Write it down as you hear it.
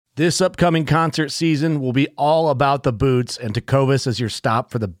This upcoming concert season will be all about the boots, and Tecovas is your stop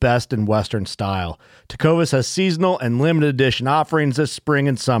for the best in Western style. Tecovas has seasonal and limited edition offerings this spring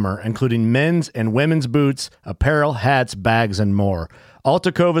and summer, including men's and women's boots, apparel, hats, bags, and more. All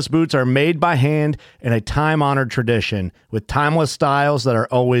Tecovas boots are made by hand in a time-honored tradition with timeless styles that are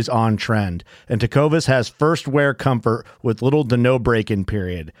always on trend. And Tecovas has first wear comfort with little to no break-in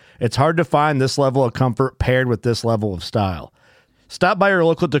period. It's hard to find this level of comfort paired with this level of style. Stop by your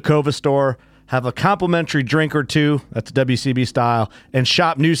local Tecovas store, have a complimentary drink or two, that's WCB style, and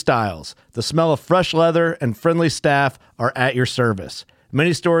shop new styles. The smell of fresh leather and friendly staff are at your service.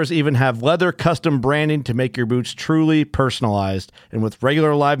 Many stores even have leather custom branding to make your boots truly personalized. And with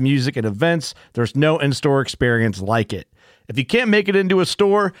regular live music and events, there's no in-store experience like it. If you can't make it into a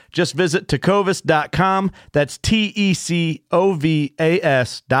store, just visit tecovas.com. That's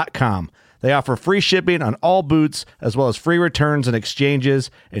TECOVAS.com. They offer free shipping on all boots, as well as free returns and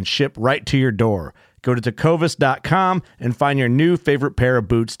exchanges, and ship right to your door. Go to tecovas.com and find your new favorite pair of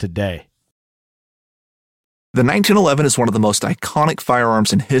boots today. The 1911 is one of the most iconic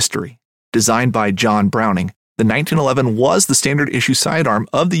firearms in history. Designed by John Browning, the 1911 was the standard issue sidearm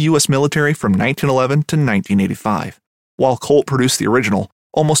of the U.S. military from 1911 to 1985. While Colt produced the original,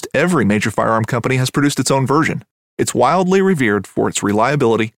 almost every major firearm company has produced its own version. It's wildly revered for its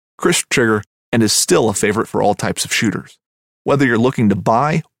reliability, crisp trigger, and is still a favorite for all types of shooters. Whether you're looking to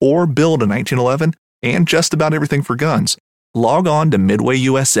buy or build a 1911 and just about everything for guns, log on to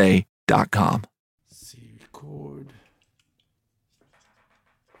midwayusa.com. See, record.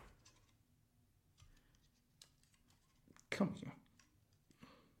 Come on.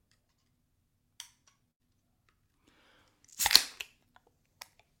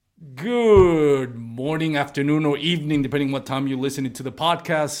 Good morning, afternoon, or evening, depending on what time you're listening to the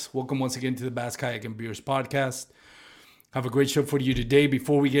podcast. Welcome once again to the Bass, Kayak, and Beers podcast. Have a great show for you today.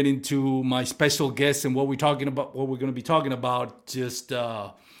 Before we get into my special guest and what we're going to be talking about, just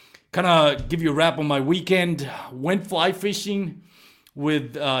kind of give you a wrap on my weekend. Went fly fishing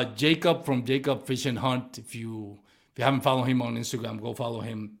with Jacob from Jacob Fish and Hunt. If you haven't followed him on Instagram, go follow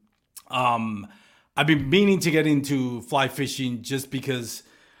him. I've been meaning to get into fly fishing just because,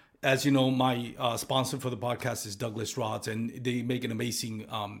 as you know, my sponsor for the podcast is Douglas Rods, and they make an amazing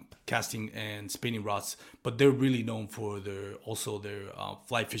casting and spinning rods, but they're really known for their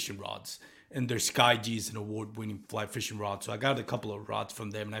fly fishing rods, and their Sky G is an award-winning fly fishing rod. So I got a couple of rods from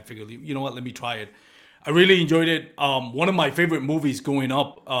them, and I figured, you know what, let me try it. I really enjoyed it. One of my favorite movies growing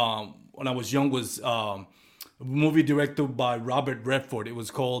up when I was young was a movie directed by Robert Redford. It's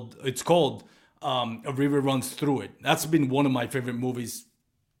called A River Runs Through It. That's been one of my favorite movies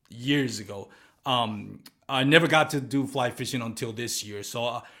years ago. I never got to do fly fishing until this year, so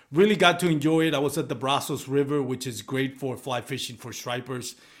I really got to enjoy it. I was at the Brazos River, which is great for fly fishing for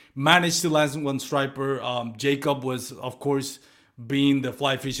stripers. Managed to land one striper. Jacob was, of course, being the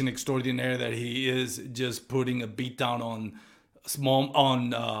fly fishing extraordinaire that he is, just putting a beat down on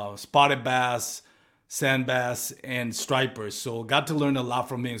spotted bass, sand bass, and stripers. So got to learn a lot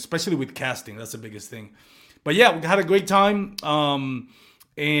from him, especially with casting. That's the biggest thing. But yeah, we had a great time.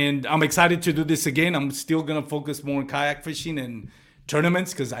 And I'm excited to do this again. I'm still going to focus more on kayak fishing and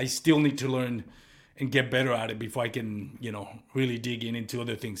tournaments because I still need to learn and get better at it before I can, really dig into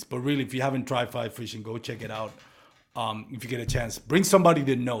other things. But really, if you haven't tried fly fishing, go check it out. If you get a chance, bring somebody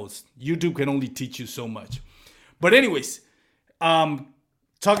that knows. YouTube can only teach you so much. But anyways,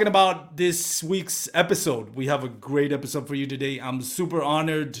 talking about this week's episode, we have a great episode for you today. I'm super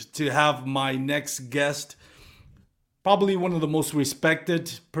honored to have my next guest, probably one of the most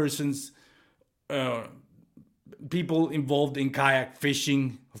respected people involved in kayak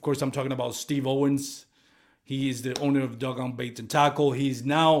fishing. Of course, I'm talking about Steve Owens. He is the owner of Dugout Bait and Tackle. He's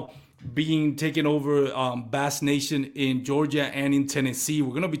now being taken over Bass Nation in Georgia and in Tennessee.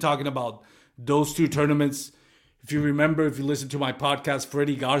 We're going to be talking about those two tournaments. If you remember, if you listen to my podcast,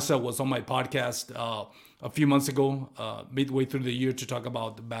 Freddie Garza was on my podcast a few months ago, midway through the year, to talk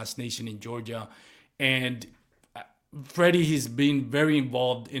about the Bass Nation in Georgia. And Freddie has been very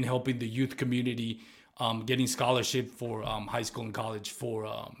involved in helping the youth community getting scholarship for high school and college for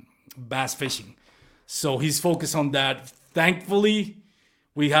bass fishing. So he's focused on that. Thankfully,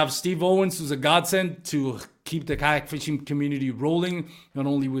 we have Steve Owens, who's a godsend to keep the kayak fishing community rolling, not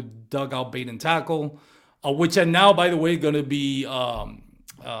only with Dugout Bait and Tackle, which are now, by the way, going to be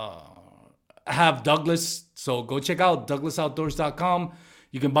have Douglas. So go check out douglasoutdoors.com.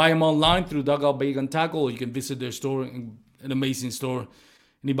 You can buy them online through Dugout Bait and Tackle, or you can visit their store, an amazing store.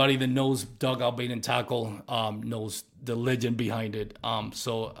 Anybody that knows Dugout Bait and Tackle knows the legend behind it.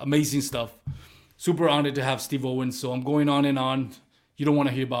 So amazing stuff. Super honored to have Steve Owens. So I'm going on and on. you don't want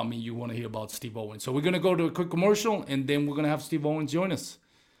to hear about me. You want to hear about Steve Owens. So we're going to go to a quick commercial, and then we're going to have Steve Owens join us.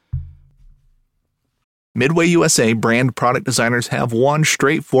 Midway USA brand product designers have one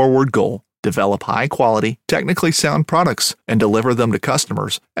straightforward goal: develop high-quality, technically sound products and deliver them to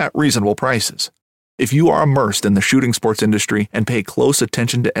customers at reasonable prices. If you are immersed in the shooting sports industry and pay close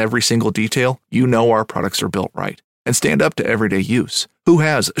attention to every single detail, you know our products are built right and stand up to everyday use. Who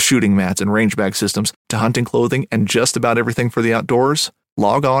has shooting mats and range bag systems to hunting clothing and just about everything for the outdoors?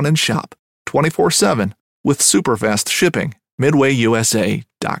 Log on and shop 24/7 with super fast shipping.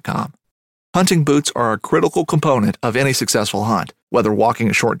 MidwayUSA.com. Hunting boots are a critical component of any successful hunt. Whether walking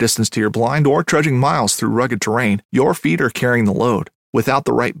a short distance to your blind or trudging miles through rugged terrain, your feet are carrying the load. Without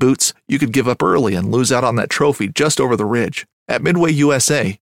the right boots, you could give up early and lose out on that trophy just over the ridge. At Midway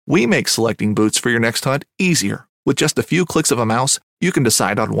USA, we make selecting boots for your next hunt easier. With just a few clicks of a mouse, you can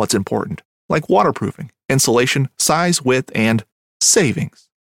decide on what's important, like waterproofing, insulation, size, width, and savings.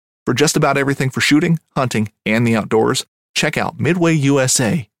 For just about everything for shooting, hunting, and the outdoors, check out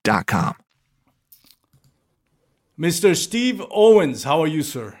MidwayUSA.com. Mr. Steve Owens, how are you,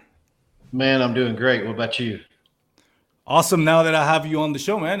 sir? Man, I'm doing great. What about you? Awesome. Now that I have you on the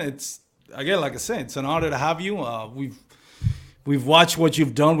show, man, it's, again, like I said, it's an honor to have you. We've watched what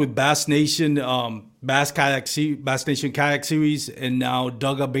you've done with Bass Nation, Bass Nation Kayak Series, and now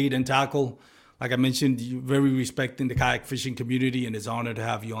Dugout Bait and Tackle. Like I mentioned, you're very respecting the kayak fishing community, and it's an honor to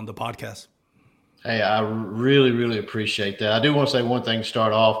have you on the podcast. Hey, I really, really appreciate that. I do want to say one thing to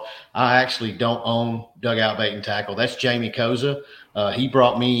start off. I actually don't own Dugout Bait and Tackle. That's Jamie Koza. He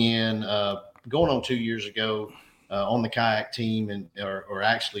brought me in going on 2 years ago on the kayak team, and or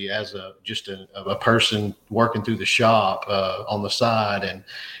actually as a person working through the shop on the side,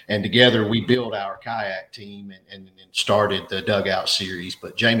 and together we built our kayak team and started the Dugout series.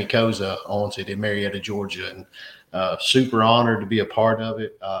 But Jamie Koza owns it in Marietta, Georgia, and super honored to be a part of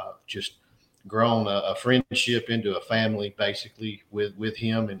it. Just grown a friendship into a family basically with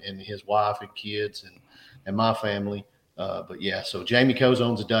him and his wife and kids and my family. But yeah, so Jamie Koza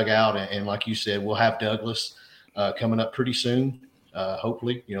owns a Dugout, and like you said, we'll have Douglas coming up pretty soon.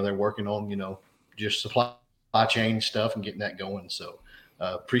 Hopefully, they're working on, just supply chain stuff and getting that going. So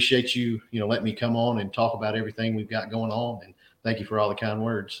appreciate you, letting me come on and talk about everything we've got going on. And thank you for all the kind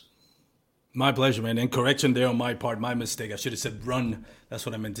words. My pleasure, man. And correction there on my part, my mistake. I should have said run. That's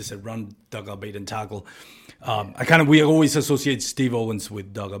what I meant to say, run Dugout Bait and Tackle. We always associate Steve Owens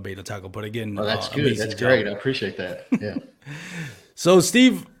with Dugout Bait and Tackle. But again, that's good. That's great. I appreciate that. Yeah. So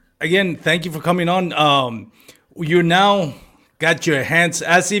Steve, again, thank you for coming on. You're now got your hands,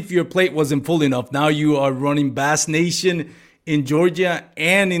 as if your plate wasn't full enough. Now you are running Bass Nation in Georgia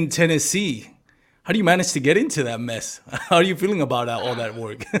and in Tennessee. How do you manage to get into that mess? How are you feeling about all that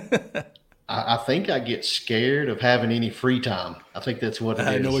work? I think I get scared of having any free time. I think that's what it is.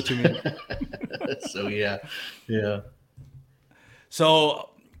 I know what you mean. So yeah. So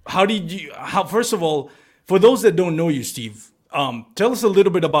first of all, for those that don't know you, Steve, tell us a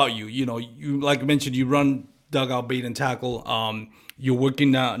little bit about you. You like I mentioned, you run Dugout Bait and Tackle. You're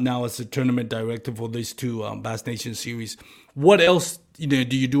working now as a tournament director for these two Bass Nation series. What else do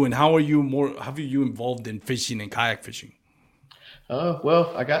you do, and how are you involved in fishing and kayak fishing?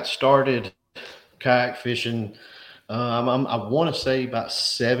 Well, I got started kayak fishing. I want to say about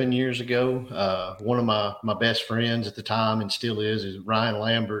 7 years ago. One of my best friends at the time, and still is Ryan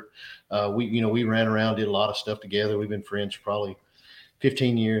Lambert. We ran around, did a lot of stuff together. We've been friends for probably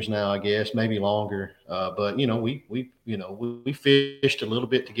 15 years now, I guess, maybe longer. But we fished a little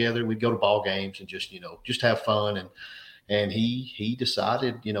bit together. We'd go to ball games and just have fun. And he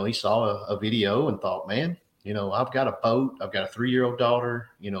decided, he saw a video and thought, man, I've got a boat. I've got a 3-year-old daughter.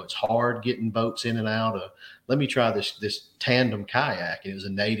 It's hard getting boats in and out. Let me try this tandem kayak. It was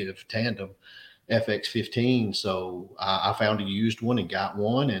a native tandem FX15. So I found a used one and got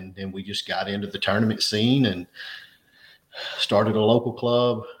one. And then we just got into the tournament scene and started a local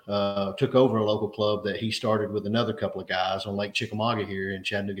club, took over a local club that he started with another couple of guys on Lake Chickamauga here in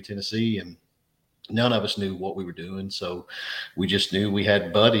Chattanooga, Tennessee. And none of us knew what we were doing. So we just knew we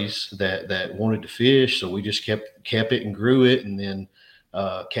had buddies that wanted to fish. So we just kept it and grew it. And then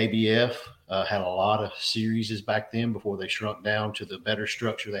KBF had a lot of series back then before they shrunk down to the better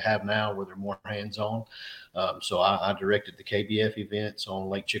structure they have now where they're more hands-on. So I directed the KBF events on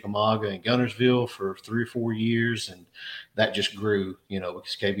Lake Chickamauga and Guntersville for 3 or 4 years. And that just grew,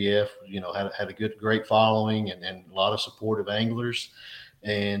 because KBF, had a great following and a lot of supportive anglers.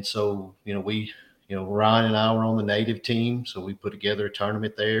 And so, Ryan and I were on the native team. So we put together a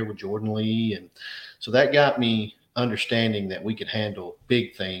tournament there with Jordan Lee. And so that got me understanding that we could handle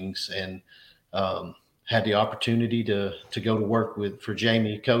big things and had the opportunity to go to work for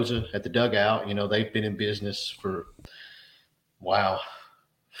Jamie Koza at the dugout. They've been in business for, wow,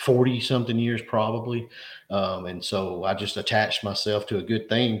 40 something years probably. And so I just attached myself to a good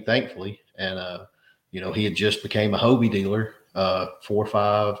thing, thankfully. And, he had just became a Hobie dealer 4 or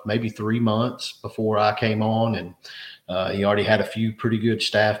 5, maybe 3 months before I came on. And he already had a few pretty good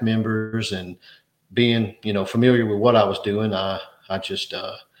staff members, and being, familiar with what I was doing, I just,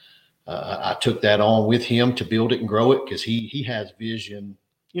 I took that on with him to build it and grow it, because he has vision,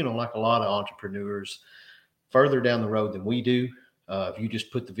 like a lot of entrepreneurs, further down the road than we do. If you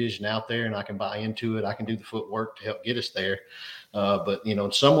just put the vision out there and I can buy into it, I can do the footwork to help get us there. But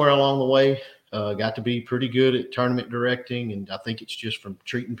somewhere along the way, got to be pretty good at tournament directing, and I think it's just from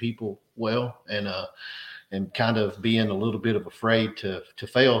treating people well and kind of being a little bit of afraid to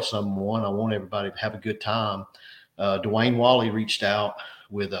fail someone. I want everybody to have a good time. Dwayne Wally reached out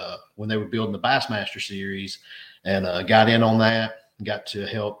with when they were building the Bassmaster series, and got in on that. Got to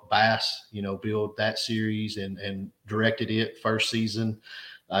help Bass, build that series and directed it first season.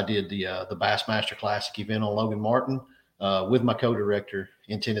 I did the Bassmaster Classic event on Logan Martin with my co-director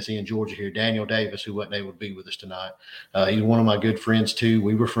in Tennessee and Georgia here, Daniel Davis, who wasn't able to be with us tonight. He's one of my good friends too.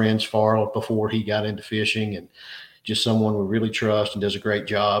 We were friends far before he got into fishing, and just someone we really trust and does a great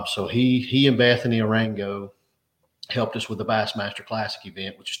job. So he and Bethany Arango helped us with the Bassmaster Classic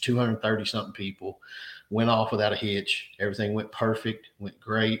event, which is 230 something people. Went off without a hitch. Everything went perfect, went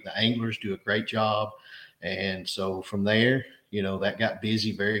great. The anglers do a great job. And so from there, that got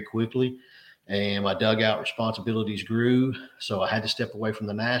busy very quickly, and my dugout responsibilities grew. So I had to step away from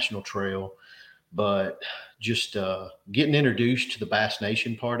the national trail, but just getting introduced to the Bass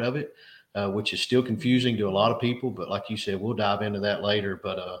Nation part of it, which is still confusing to a lot of people. But like you said, we'll dive into that later.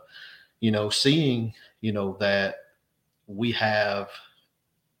 But, seeing, that we have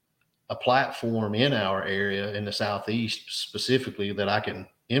a platform in our area in the Southeast specifically that I can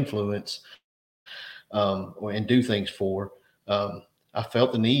influence and do things for. I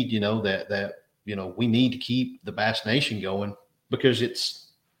felt the need, that we need to keep the Bass Nation going, because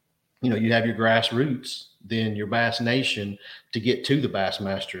it's, you have your grassroots, then your Bass Nation to get to the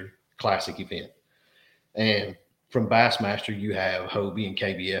Bassmaster Classic event. And from Bassmaster, you have Hobie and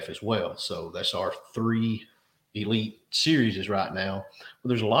KBF as well. So that's our 3 elite series right now. Well,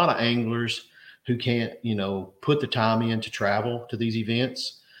 there's a lot of anglers who can't, put the time in to travel to these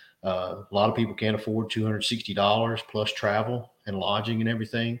events. A lot of people can't afford $260 plus travel and lodging and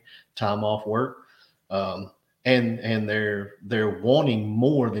everything, time off work. And they're wanting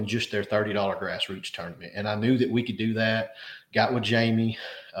more than just their $30 grassroots tournament. And I knew that we could do that. Got with Jamie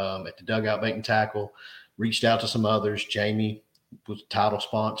at the Dugout Bait and Tackle, reached out to some others. Jamie was a title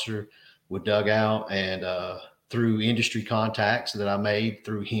sponsor with Dugout, and through industry contacts that I made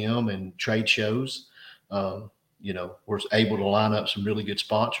through him and trade shows, was able to line up some really good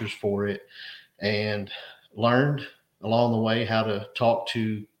sponsors for it, and learned along the way how to talk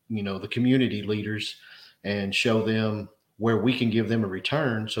to, the community leaders and show them where we can give them a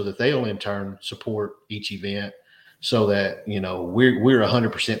return, so that they'll in turn support each event, so that, we're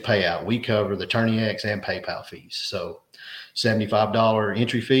 100% payout. We cover the Tourney X and PayPal fees. So $75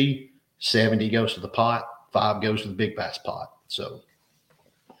 entry fee, 70 goes to the pot, 5 goes to the big bass pot. So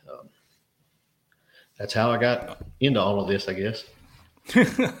that's how I got into all of this, I guess.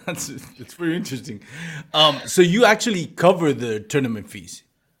 It's very interesting. So you actually cover the tournament fees,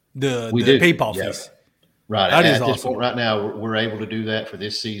 the PayPal fees. Right. That is at this awesome. point right now, we're able to do that for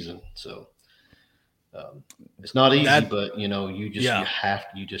this season. So it's not easy, but you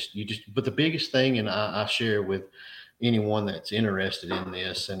but the biggest thing, and I share with anyone that's interested in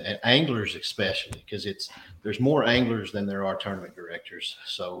this, and anglers especially, because there's more anglers than there are tournament directors.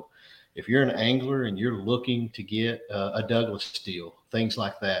 So if you're an angler and you're looking to get a Douglas deal, things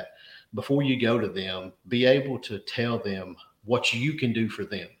like that, before you go to them, be able to tell them what you can do for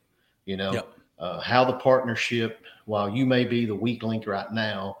them, how the partnership, while you may be the weak link right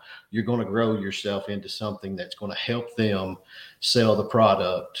now, you're going to grow yourself into something that's going to help them sell the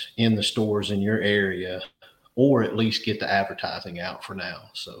product in the stores in your area, or at least get the advertising out for now.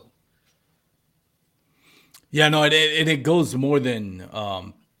 So. Yeah, no, it goes more than,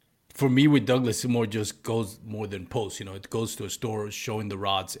 for me with Douglas, it goes more than posts. It goes to a store, showing the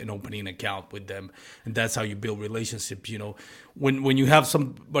rods and opening an account with them. And that's how you build relationships. When you have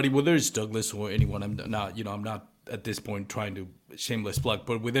somebody, whether it's Douglas or anyone, I'm not at this point trying to shameless plug,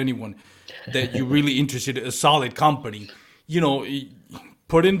 but with anyone that you're really interested in, a solid company,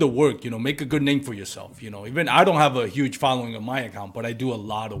 put in the work, make a good name for yourself. Even I don't have a huge following on my account, but I do a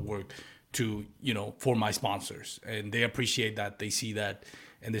lot of work to, for my sponsors, and they appreciate that. They see that.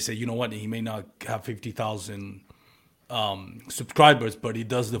 and they say, you know what, he may not have 50,000 subscribers, but he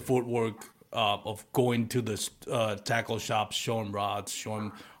does the footwork of going to the tackle shops, showing rods,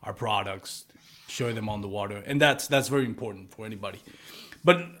 showing our products, showing them on the water, and that's very important for anybody.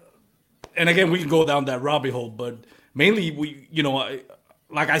 But and again, we can go down that rabbit hole, but mainly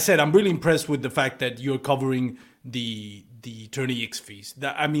like I said, I'm really impressed with the fact that you're covering the Tourney X fees.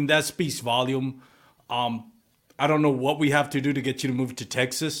 That speaks volume. I don't know what we have to do to get you to move to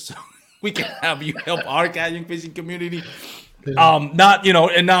Texas so we can have you help our kayak fishing community. Not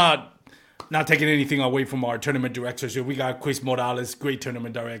taking anything away from our tournament directors here. We got Chris Morales, great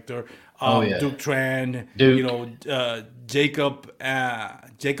tournament director. Duke Tran, Jacob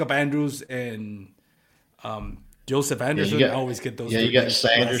Andrews, and Joseph Anderson. I always get those. Yeah, you got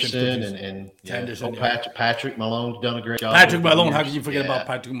Sanderson and Sanderson. Patrick Malone's done a great job. Patrick Malone, how could you forget about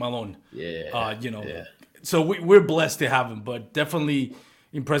Patrick Malone? So we're blessed to have him, but definitely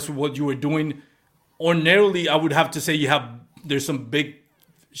impressed with what you were doing. Ordinarily, I would have to say there's some big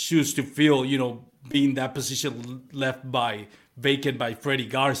shoes to fill, being that position left vacant by Freddie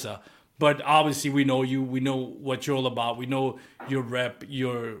Garza. But obviously we know you, we know what you're all about. We know your rep,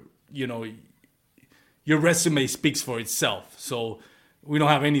 your resume speaks for itself. So we don't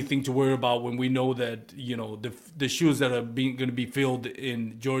have anything to worry about when we know that, the shoes that are going to be filled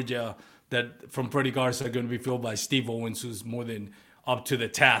in Georgia that from Freddie Garza are going to be filled by Steve Owens, who's more than up to the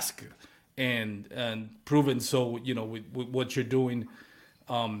task and proven. So, with what you're doing,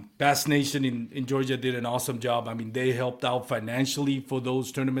 Bass Nation in Georgia did an awesome job. They helped out financially for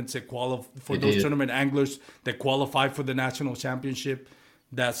those tournaments that tournament anglers that qualify for the national championship.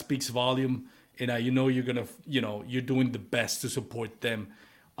 That speaks volume. And you're doing the best to support them.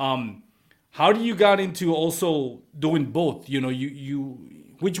 How do you got into also doing both?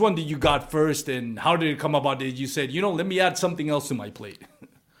 Which one did you got first, and how did it come about that you said, let me add something else to my plate?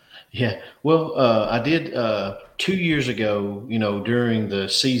 Yeah, well, I did 2 years ago, during the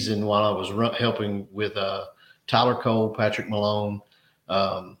season while I was helping with Tyler Cole, Patrick Malone,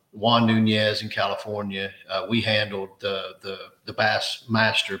 Juan Nunez in California. We handled the Bass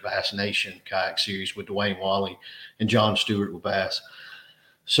Nation Kayak Series with Dwayne Wally and John Stewart with Bass.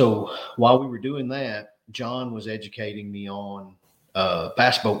 So while we were doing that, John was educating me on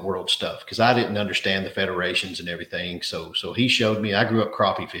Bass Boat World stuff because I didn't understand the federations and everything. So he showed me. I grew up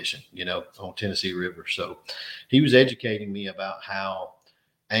crappie fishing, on Tennessee River. So he was educating me about how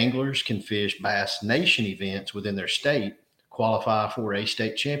anglers can fish Bass Nation events within their state, qualify for a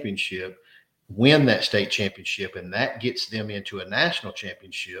state championship, win that state championship, and that gets them into a national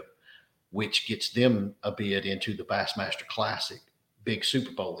championship, which gets them a bid into the Bassmaster Classic, big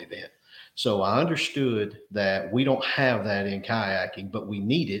Super Bowl event. So I understood that we don't have that in kayaking, but we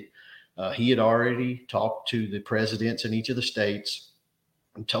need it. He had already talked to the presidents in each of the states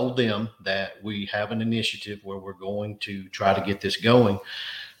and told them that we have an initiative where we're going to try to get this going.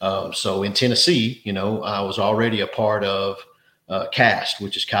 So in Tennessee, I was already a part of CAST,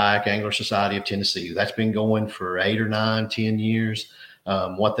 which is Kayak Angler Society of Tennessee. That's been going for 8 or 9, 10 years.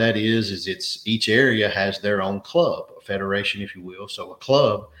 What that is it's each area has their own club, a federation, if you will. So a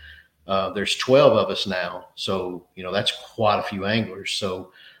club, there's 12 of us now. So, that's quite a few anglers.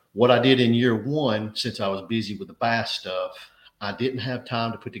 So what I did in year one, since I was busy with the bass stuff, I didn't have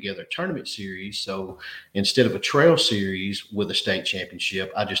time to put together a tournament series. So instead of a trail series with a state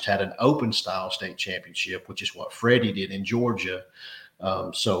championship, I just had an open style state championship, which is what Freddie did in Georgia.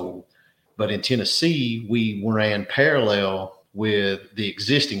 But in Tennessee, we ran parallel with the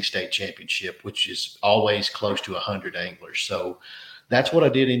existing state championship, which is always close to 100 anglers. So that's what I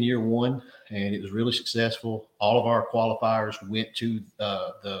did in year one, and it was really successful. All of our qualifiers went to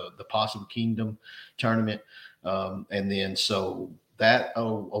the Possum Kingdom tournament. And then so that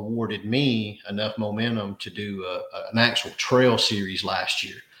awarded me enough momentum to do an actual trail series last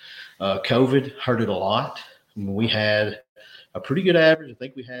year. COVID hurt it a lot. We had a pretty good average. I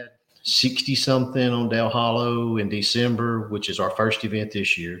think we had 60 something on Del Hollow in December, which is our first event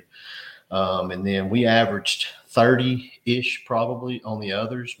this year. And then we averaged 30-ish probably on the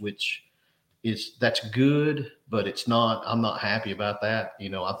others, that's good, but it's not, I'm not happy about that.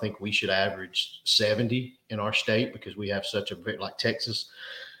 I think we should average 70 in our state because we have such a bit like Texas.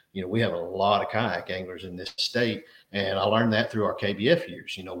 We have a lot of kayak anglers in this state. And I learned that through our KBF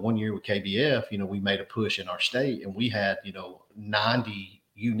years. 1 year with KBF, we made a push in our state and we had, 90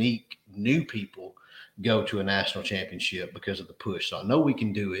 unique new people go to a national championship because of the push. So I know we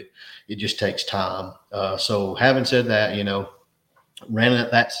can do it. It just takes time. So having said that, ran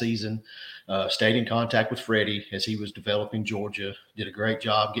it that season. Stayed in contact with Freddie as he was developing Georgia. Did a great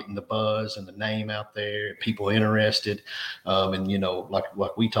job getting the buzz and the name out there, people interested, and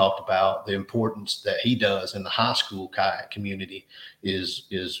like we talked about, the importance that he does in the high school kayak community is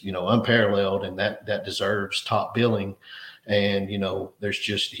unparalleled, and that deserves top billing. And there's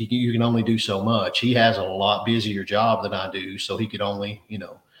just you can only do so much. He has a lot busier job than I do, so he could only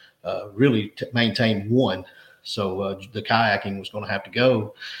really maintain one. So the kayaking was going to have to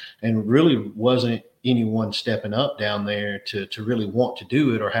go, and really wasn't anyone stepping up down there to really want to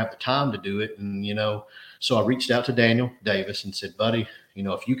do it or have the time to do it. And so I reached out to Daniel Davis and said, buddy,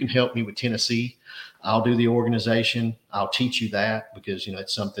 if you can help me with Tennessee, I'll do the organization. I'll teach you that, because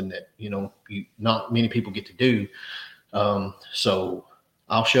it's something that not many people get to do. So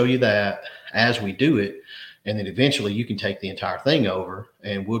I'll show you that as we do it. And then eventually you can take the entire thing over,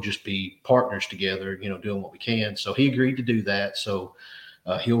 and we'll just be partners together, doing what we can. So he agreed to do that. So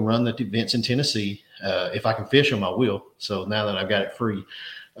he'll run the events in Tennessee. If I can fish them, I will. So now that I've got it free.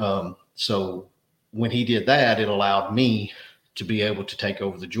 So when he did that, it allowed me to be able to take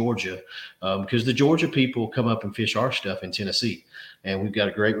over the Georgia, because the Georgia people come up and fish our stuff in Tennessee. And we've got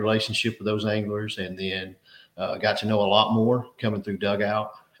a great relationship with those anglers. And then got to know a lot more coming through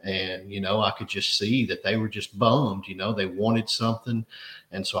Dugout. And, I could just see that they were just bummed, they wanted something.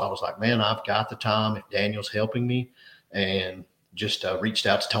 And so I was like, man, I've got the time if Daniel's helping me. And just reached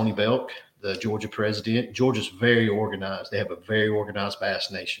out to Tony Belk, the Georgia president. Georgia's very organized. They have a very organized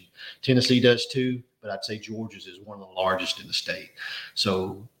bass nation. Tennessee does too, but I'd say Georgia's is one of the largest in the state.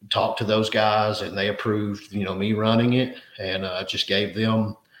 So talked to those guys, and they approved, me running it, and just gave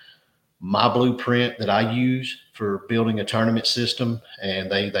them my blueprint that I use for building a tournament system,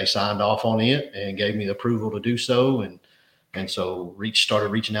 and they signed off on it and gave me the approval to do so. And so started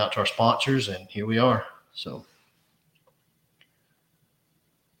reaching out to our sponsors, and here we are. So.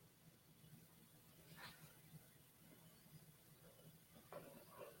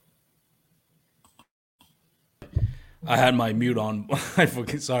 I had my mute on. I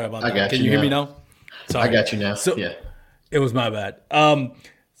forget. Sorry about that. Can you now. hear me now? Sorry. I got you now. So, yeah. It was my bad.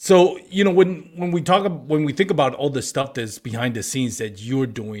 So when we think about all the stuff that's behind the scenes that you're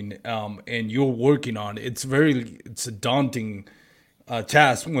doing and you're working on, it's a daunting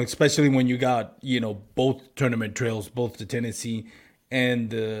task, especially when you got both tournament trails, both the Tennessee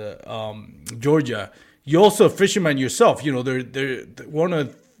and the Georgia. You're also a fisherman yourself. They're one of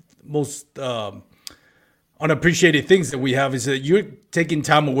the most unappreciated things that we have is that you're taking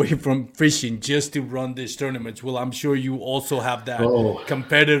time away from fishing just to run these tournaments. Well, I'm sure you also have that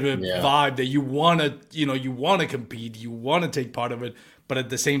competitive vibe that you want to compete, you want to take part of it, but at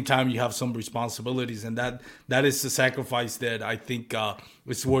the same time you have some responsibilities, and that is the sacrifice that I think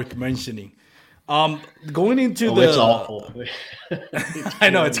is worth mentioning. Going into it's awful. I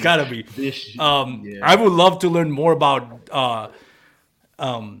know it's gotta be. I would love to learn more about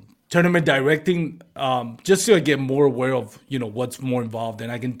tournament directing, just so I get more aware of what's more involved,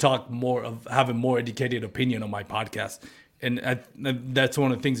 and I can talk more of having more educated opinion on my podcast. And that's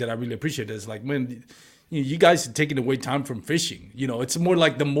one of the things that I really appreciate is like, man, you guys are taking away time from fishing. It's more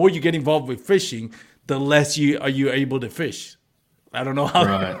like the more you get involved with fishing, the less are you able to fish. I don't know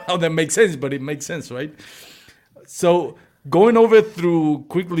how that makes sense, but it makes sense, right? So going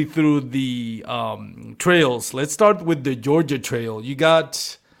quickly through the trails, let's start with the Georgia Trail. You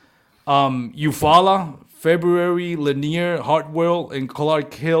got Eufaula, February, Lanier, Hartwell, and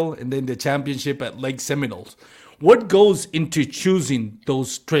Clark Hill, and then the championship at Lake Seminoles. What goes into choosing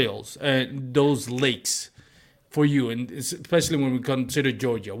those trails and those lakes for you, and especially when we consider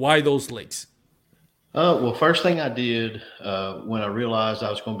Georgia? Why those lakes? Well, first thing I did when I realized I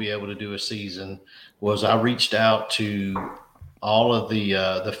was going to be able to do a season was I reached out to all of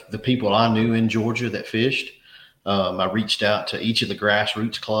the people I knew in Georgia that fished. I reached out to each of the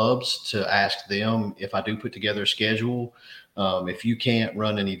grassroots clubs to ask them if I do put together a schedule. If you can't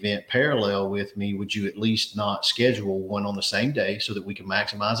run an event parallel with me, would you at least not schedule one on the same day so that we can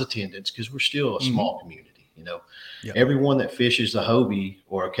maximize attendance? Because we're still a small community. Everyone that fishes a Hobie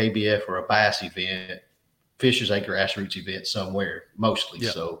or a KBF or a Bass event fishes a grassroots event somewhere, mostly. Yeah.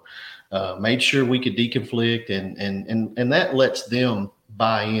 So made sure we could deconflict, and that lets them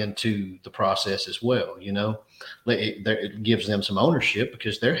buy into the process as well. It gives them some ownership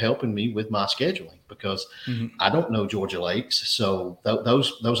because they're helping me with my scheduling, because I don't know Georgia lakes. So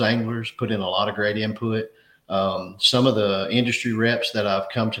those anglers put in a lot of great input. Some of the industry reps that I've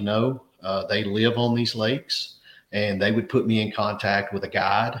come to know, they live on these lakes, and they would put me in contact with a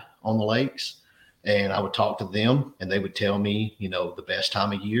guide on the lakes, and I would talk to them, and they would tell me, the best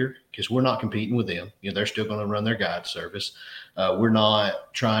time of year, because we're not competing with them. They're still going to run their guide service. We're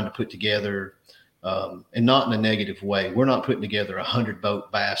not trying to put together, and not in a negative way, we're not putting together a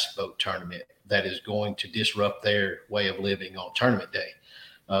 100-boat bass boat tournament that is going to disrupt their way of living on tournament day.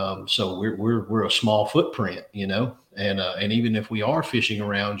 So we're a small footprint, and even if we are fishing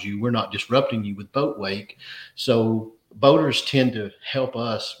around you, we're not disrupting you with boat wake. So boaters tend to help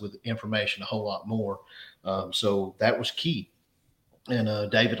us with information a whole lot more. So that was key.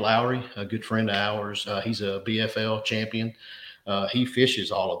 And David Lowry, a good friend of ours, he's a BFL champion. He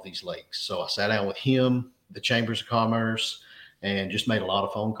fishes all of these lakes. So I sat down with him, the Chambers of Commerce, and just made a lot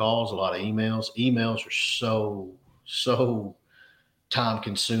of phone calls, a lot of emails. Emails are so time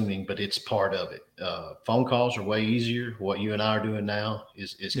consuming, but it's part of it. Phone calls are way easier. What you and I are doing now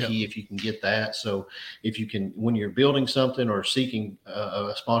is key if you can get that. So if you can, when you're building something or seeking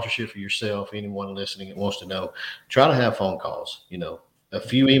a sponsorship for yourself, anyone listening that wants to know, try to have phone calls, a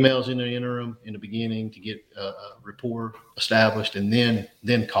few emails in the interim in the beginning to get a rapport established, and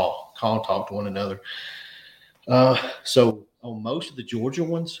then call and talk to one another. So on most of the Georgia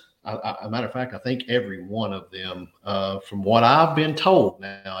ones, a matter of fact, I think every one of them, from what I've been told,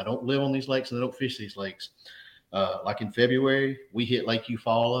 now I don't live on these lakes and I don't fish these lakes. Like in February, we hit Lake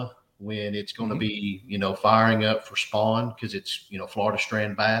Eufaula when it's going to be, firing up for spawn because it's, Florida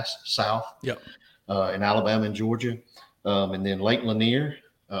strand bass south in Alabama and Georgia. And then Lake Lanier,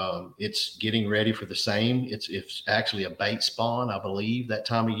 it's getting ready for the same. It's actually a bait spawn, I believe, that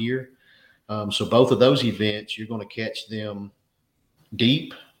time of year. So both of those events, you're going to catch them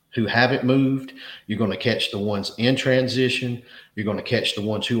deep who haven't moved. You're going to catch the ones in transition. You're going to catch the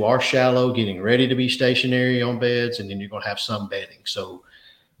ones who are shallow, getting ready to be stationary on beds, and then you're going to have some bedding. So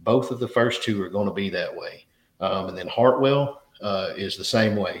both of the first two are going to be that way. And then Hartwell is the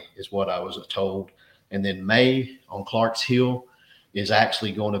same way, is what I was told. And then May on Clark's Hill is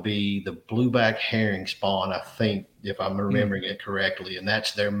actually going to be the blueback herring spawn, I think, if I'm remembering it correctly, and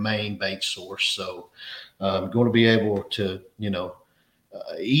that's their main bait source. So I'm going to be able to,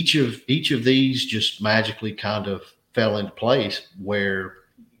 each of these just magically kind of fell into place where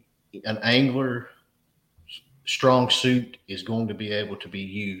an angler strong suit is going to be able to be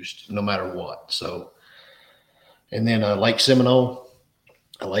used no matter what. So, and then Lake Seminole,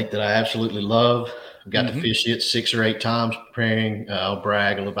 a lake that I absolutely love. I've got to fish it 6 or 8 times preparing. I'll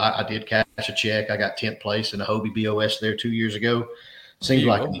brag a little bit. I did cash a check. I got 10th place in the Hobie BOS there 2 years ago. Seems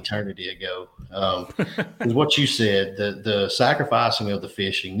like an eternity ago. Is what you said, the sacrificing of the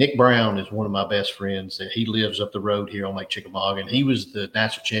fishing. Nick Brown is one of my best friends. He lives up the road here on Lake Chickamauga, and he was the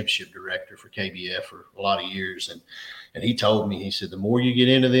national championship director for KBF for a lot of years. And he told me, he said, the more you get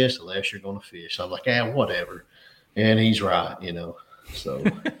into this, the less you're going to fish. I'm like, whatever. And he's right, So,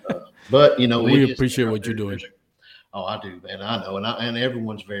 but we appreciate what you're doing. Oh, I do, man. I know, and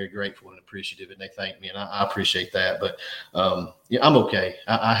everyone's very grateful and appreciative, and they thank me, and I appreciate that. But I'm okay.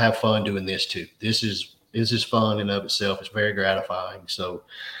 I have fun doing this too. This is fun in and of itself. It's very gratifying. So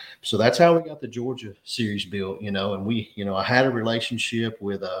that's how we got the Georgia series built, And we, I had a relationship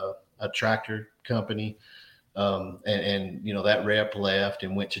with a tractor company, and that rep left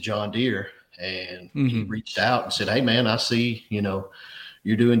and went to John Deere, and he reached out and said, "Hey, man, I see,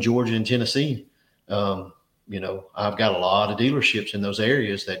 you're doing Georgia and Tennessee." I've got a lot of dealerships in those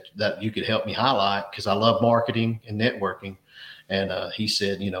areas that you could help me highlight because I love marketing and networking. And he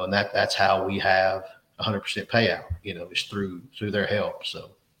said, and that's how we have 100% payout, is through their help.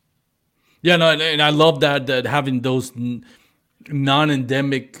 So. Yeah, no, and I love that having those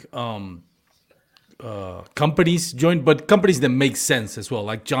non-endemic companies join, but companies that make sense as well.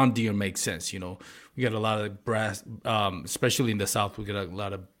 Like John Deere makes sense. We got a lot of brass, especially in the South. We got a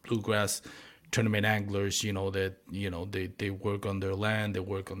lot of bluegrass tournament anglers, that they work on their land, they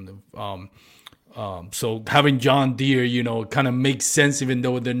work on the so having John Deere, kind of makes sense even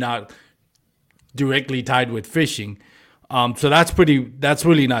though they're not directly tied with fishing. So that's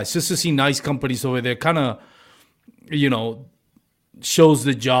really nice just to see nice companies over there. Kind of, shows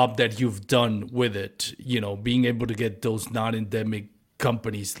the job that you've done with it. Being able to get those non-endemic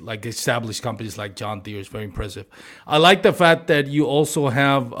companies, like established companies like John Deere, is very impressive. I like the fact that you also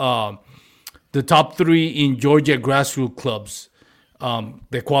have the top 3 in Georgia grassroots clubs.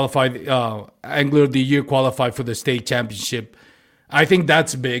 They qualified, Angler of the Year qualified for the state championship. I think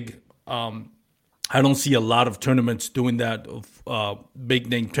that's big. I don't see a lot of tournaments doing that, of big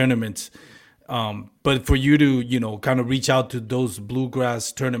name tournaments. But for you to, kind of reach out to those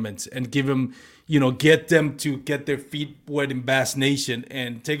bluegrass tournaments and give them, get them to get their feet wet in Bass Nation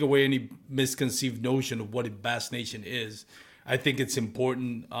and take away any misconceived notion of what a Bass Nation is. I think it's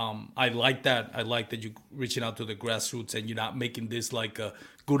important. I like that. I like that you're reaching out to the grassroots and you're not making this like a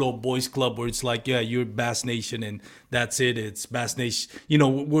good old boys club where it's like, yeah, you're Bass Nation and that's it. It's Bass Nation.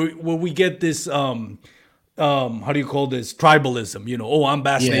 Where we get this how do you call this, tribalism? Oh, I'm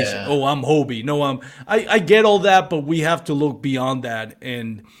Bass Nation. Yeah. Oh, I'm Hobie. No, I get all that, but we have to look beyond that.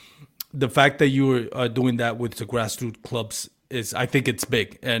 And the fact that you are doing that with the grassroots clubs is, I think it's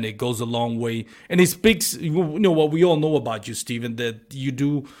big and it goes a long way. And it speaks, what we all know about you, Steven, that you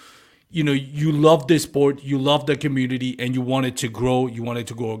do, you love this sport, you love the community, and you want it to grow. You want it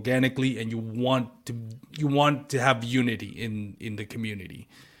to grow organically, and you want to have unity in the community.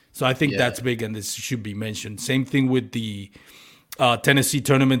 So I think that's big, and this should be mentioned. Same thing with the Tennessee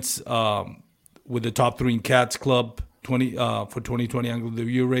tournaments with the top 3 in Cats Club for 2020 Angler of the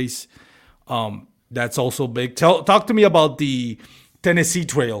Year race. That's also big. Talk to me about the Tennessee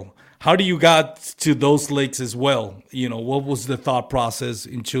Trail. How do you got to those lakes as well? What was the thought process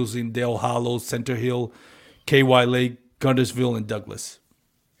in choosing Dale Hollow, Center Hill, KY Lake, Guntersville, and Douglas?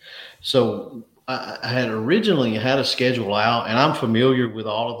 So I had originally had a schedule out, and I'm familiar with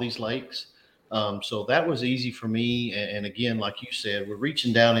all of these lakes. So that was easy for me. And again, like you said, we're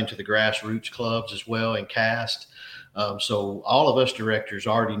reaching down into the grassroots clubs as well and cast. So all of us directors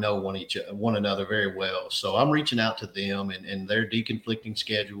already know one another very well. So I'm reaching out to them and their deconflicting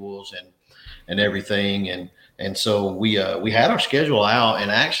schedules and everything. And so we had our schedule out, and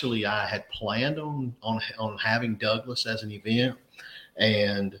actually I had planned on having Douglas as an event,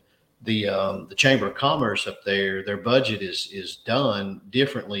 and the Chamber of Commerce up there, their budget is done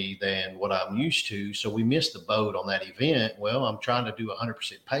differently than what I'm used to. So we missed the boat on that event. Well, I'm trying to do 100%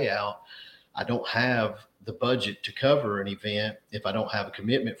 payout. I don't have the budget to cover an event if I don't have a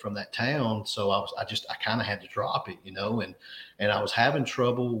commitment from that town. So I kind of had to drop it, and I was having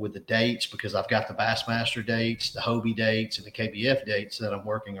trouble with the dates because I've got the Bassmaster dates, the Hobie dates, and the KBF dates that I'm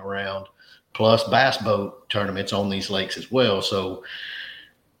working around, plus bass boat tournaments on these lakes as well. So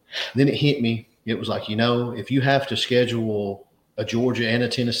then it hit me. It was like, if you have to schedule a Georgia and a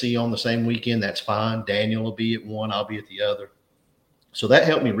Tennessee on the same weekend, that's fine. Daniel will be at one, I'll be at the other. So that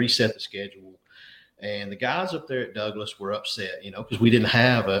helped me reset the schedule. And the guys up there at Douglas were upset, because we didn't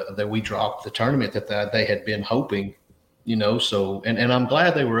have that we dropped the tournament that they had been hoping, so, and I'm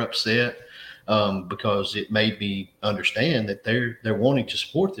glad they were upset because it made me understand that they're wanting to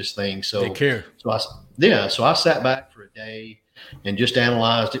support this thing. So they care. So I sat back for a day and just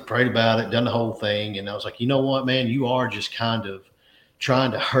analyzed it, prayed about it, done the whole thing. And I was like, you know what, man, you are just kind of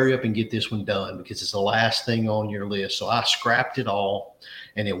trying to hurry up and get this one done because it's the last thing on your list. So I scrapped it all.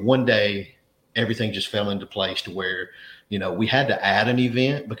 And in one day, everything just fell into place to where, we had to add an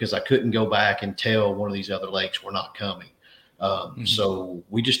event because I couldn't go back and tell one of these other lakes we're not coming. So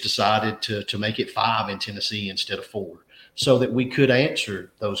we just decided to make it 5 in Tennessee instead of 4, so that we could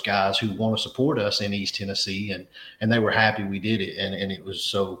answer those guys who want to support us in East Tennessee. And they were happy we did it. And it was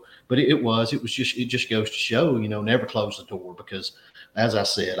so, but it just goes to show, never close the door, because as I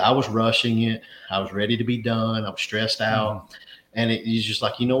said, I was rushing it. I was ready to be done. I was stressed out. And it's just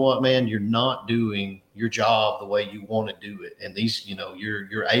like, you know what, man, you're not doing your job the way you want to do it. And these,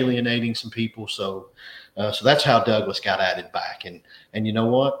 you're alienating some people. So that's how Douglas got added back. And you know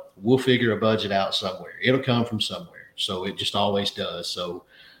what, we'll figure a budget out somewhere. It'll come from somewhere. So it just always does. So,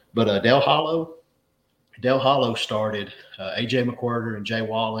 but Dale Hollow started, AJ McWhirter and Jay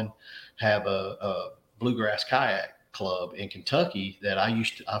Wallen have a bluegrass kayak club in Kentucky that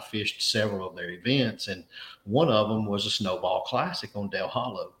I fished several of their events, and one of them was a snowball classic on Dale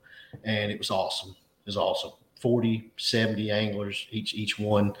Hollow, and it was awesome. 40, 70 anglers each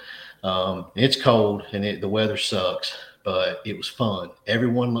one. It's cold and the weather sucks, but it was fun.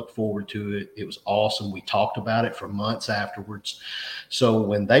 Everyone looked forward to it. It was awesome. We talked about it for months afterwards. So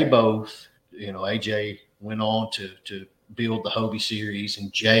when they both, AJ went on to build the Hobie series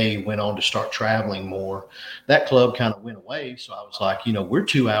and Jay went on to start traveling more, that club kind of went away. So I was like, we're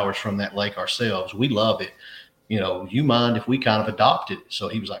 2 hours from that lake ourselves. We love it. You mind if we kind of adopt it? So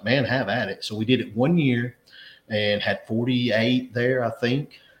he was like, man, have at it. So we did it 1 year and had 48 there, I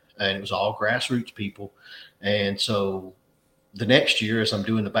think. And it was all grassroots people. And so the next year, as I'm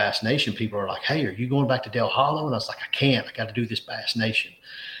doing the Bass Nation, people are like, hey, are you going back to Dale Hollow? And I was like, I can't. I got to do this Bass Nation.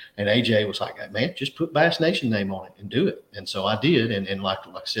 And AJ was like, man, just put Bass Nation name on it and do it. And so I did. And like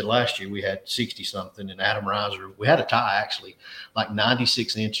I said, last year we had 60 something, and Adam Reiser, we had a tie actually, like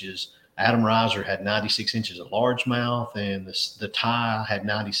 96 inches. Adam Reiser had 96 inches of largemouth, and the tie had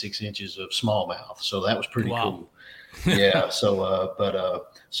 96 inches of smallmouth. So that was pretty cool. Yeah. So,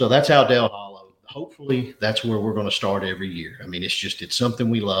 so that's how Dale Hollow hopefully that's where we're going to start every year. I mean, it's something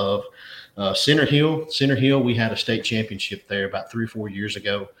we love. Center Hill, we had a state championship there about 3 or 4 years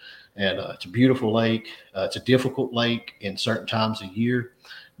ago, and it's a beautiful lake. It's a difficult lake in certain times of year,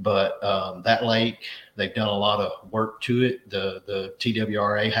 but that lake, they've done a lot of work to it. The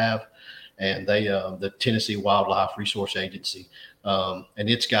TWRA have, and the Tennessee Wildlife Resource Agency, and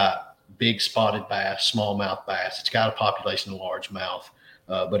it's got big spotted bass, smallmouth bass. It's got a population of largemouth.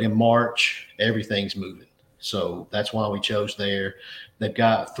 But in March, everything's moving. So that's why we chose there. They've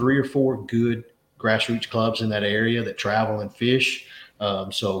got 3 or 4 good grassroots clubs in that area that travel and fish.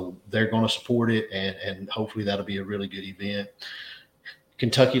 So they're going to support it, and hopefully that'll be a really good event.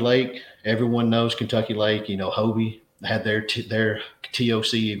 Kentucky Lake, everyone knows Kentucky Lake. Hobie had their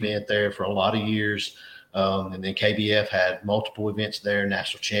TOC event there for a lot of years. And then KBF had multiple events there,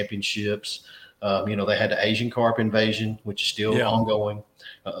 national championships. They had the Asian carp invasion, which is still ongoing.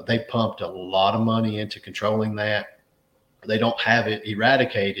 They pumped a lot of money into controlling that. They don't have it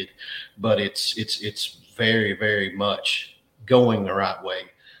eradicated, but it's very, very much going the right way.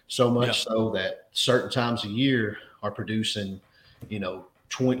 So much so that certain times a year are producing,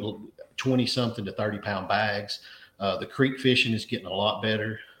 20 something to 30-pound bags. The creek fishing is getting a lot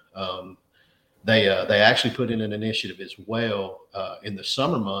better. They actually put in an initiative as well. In the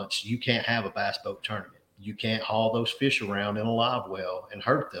summer months, you can't have a bass boat tournament. You can't haul those fish around in a live well and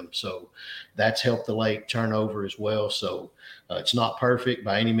hurt them. So that's helped the lake turn over as well. So it's not perfect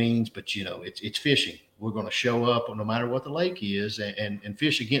by any means, but it's fishing. We're going to show up no matter what the lake is and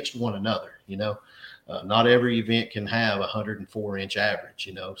fish against one another. Not every event can have a 104-inch average.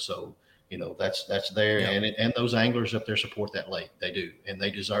 So that's there, and those anglers up there support that lake. They do, and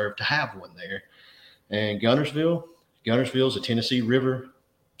they deserve to have one there. And Guntersville is a Tennessee River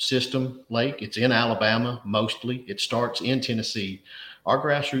system lake. It's in Alabama mostly. It starts in Tennessee. Our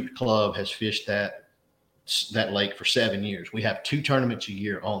grassroots club has fished that lake for 7 years. We have 2 tournaments a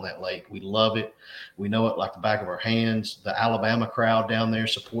year on that lake. We love it. We know it like the back of our hands. The Alabama crowd down there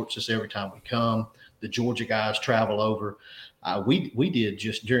supports us every time we come. The Georgia guys travel over. We did,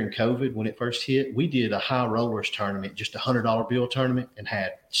 just during COVID when it first hit, we did a high rollers tournament, just $100 bill tournament, and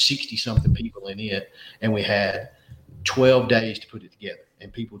had 60 something people in it. And we had 12 days to put it together,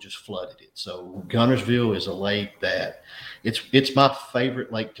 and people just flooded it. So Guntersville is a lake that it's my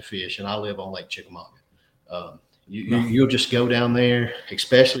favorite lake to fish, and I live on Lake Chickamauga. You'll just go down there,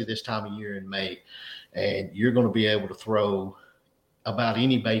 especially this time of year in May, and you're going to be able to throw about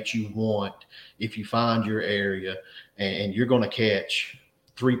any bait you want if you find your area, and you're going to catch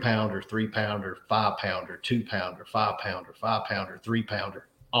 3-pounder, 3-pounder, 5-pounder, 2-pounder, 5-pounder, 5-pounder, 3-pounder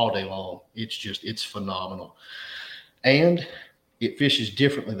all day long. It's phenomenal. And it fishes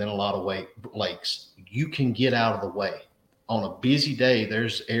differently than a lot of lakes. You can get out of the way. On a busy day,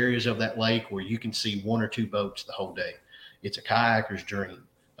 there's areas of that lake where you can see 1 or 2 boats the whole day. It's a kayaker's dream.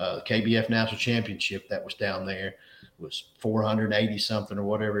 The KBF National Championship that was down there was 480 something or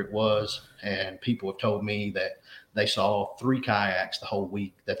whatever it was. And people have told me that they saw 3 kayaks the whole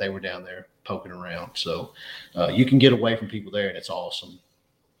week that they were down there poking around. So you can get away from people there, and it's awesome.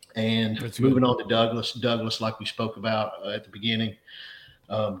 And moving on to Douglas, like we spoke about at the beginning,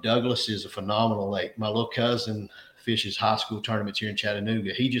 Douglas is a phenomenal lake. My little cousin fishes high school tournaments here in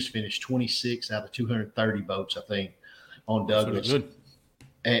Chattanooga. He just finished 26 out of 230 boats, I think, on Douglas. Really good.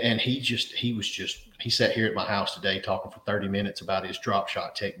 And he sat here at my house today talking for 30 minutes about his drop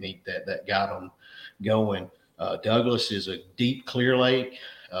shot technique that got him going. Douglas is a deep, clear lake.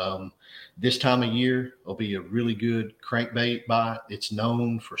 This time of year will be a really good crankbait bite. It's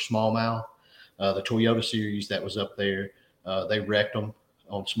known for smallmouth. The Toyota series that was up there, they wrecked them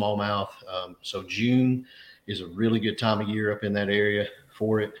on smallmouth. So June is a really good time of year up in that area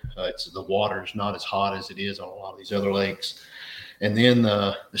for it. The water's not as hot as it is on a lot of these other lakes. And then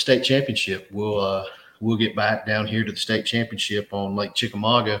the state championship, we'll get back down here to the state championship on Lake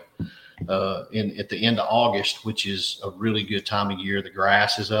Chickamauga at the end of August, which is a really good time of year. The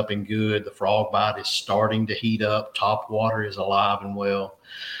grass is up and good. The frog bite is starting to heat up. Top water is alive and well.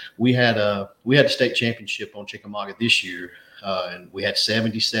 We had a state championship on Chickamauga this year, and we had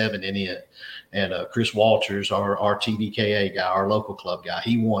 77 in it. And Chris Walters, our TDKA guy, our local club guy,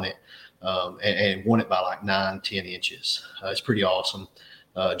 he won it. And won it by like 9-10 inches. It's pretty awesome.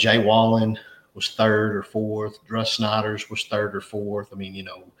 Jay Wallen was 3rd or 4th. Russ Snyder's was 3rd or 4th. I mean,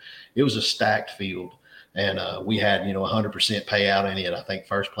 it was a stacked field, and we had 100% payout in it. I think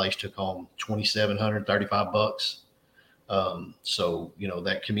first place took home $2,735. So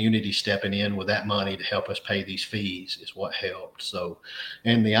that community stepping in with that money to help us pay these fees is what helped. So,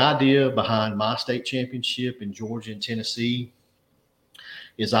 and the idea behind my state championship in Georgia and Tennessee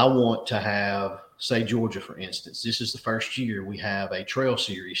is I want to have, say, Georgia, for instance. This is the first year we have a Trail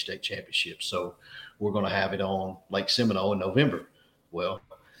Series state championship. So we're going to have it on Lake Seminole in November. Well,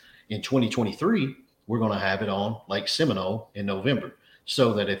 in 2023, we're going to have it on Lake Seminole in November.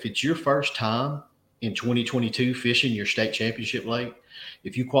 So that if it's your first time in 2022 fishing your state championship lake,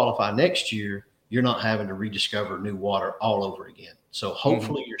 if you qualify next year, you're not having to rediscover new water all over again. So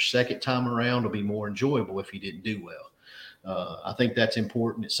hopefully your second time around will be more enjoyable if you didn't do well. I think that's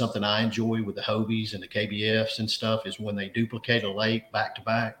important. It's something I enjoy with the Hobies and the KBFs and stuff, is when they duplicate a lake back to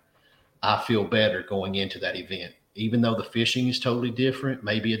back, I feel better going into that event. Even though the fishing is totally different,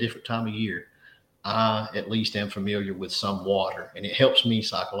 maybe a different time of year, I at least am familiar with some water, and it helps me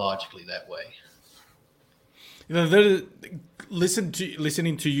psychologically that way. You know,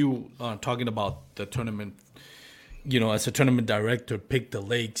 listening to you talking about the tournament, you know, as a tournament director, pick the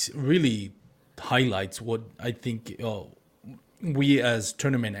lakes really highlights what I think we as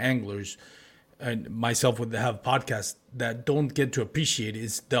tournament anglers and myself would have podcasts that don't get to appreciate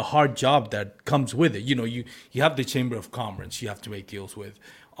is the hard job that comes with it. You know, you have the Chamber of Commerce you have to make deals with.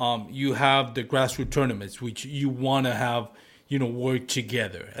 You have the grassroots tournaments, which you want to have, you know, work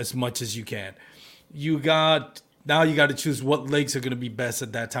together as much as you can. Now you got to choose what lakes are going to be best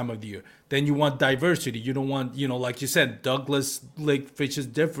at that time of the year. Then you want diversity. You don't want, you know, like you said, Douglas Lake fishes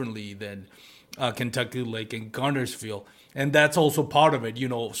differently than Kentucky Lake and Garnersville. And that's also part of it, you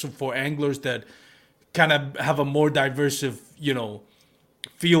know, so for anglers that kind of have a more diverse, you know,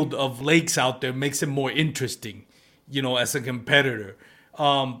 field of lakes out there, makes it more interesting, you know, as a competitor.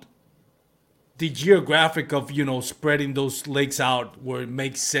 The geographic of, you know, spreading those lakes out where it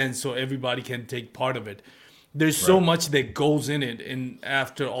makes sense so everybody can take part of it. There's so much that goes in it. And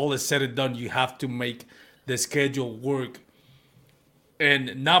after all is said and done, you have to make the schedule work.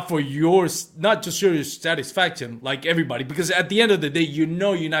 And not just your satisfaction, like everybody, because at the end of the day, you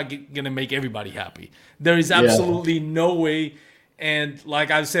know you're not going to make everybody happy. There is absolutely no way. And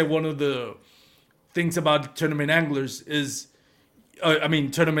like I said, one of the things about tournament anglers is,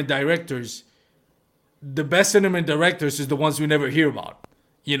 tournament directors, the best tournament directors is the ones we never hear about.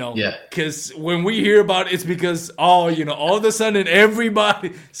 You know, because when we hear about it, it's because, you know, all of a sudden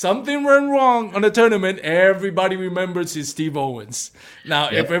something went wrong on the tournament. Everybody remembers is Steve Owens. Now,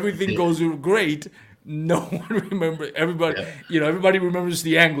 if everything goes great, no one remembers. Everybody remembers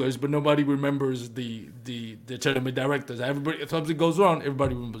the anglers, but nobody remembers the tournament directors. If something goes wrong,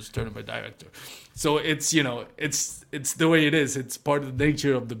 everybody remembers the tournament director. So it's, you know, it's the way it is. It's part of the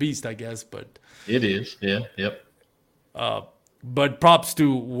nature of the beast, I guess. But it is, But props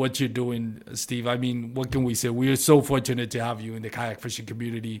to what you're doing, Steve. I mean, what can we say? We are so fortunate to have you in the kayak fishing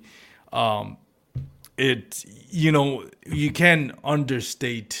community. You know, you can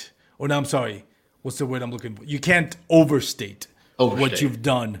understate, what's the word I'm looking for? You can't overstate what you've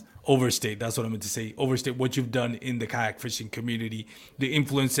done. Overstate, that's what I meant to say. Overstate what you've done in the kayak fishing community, the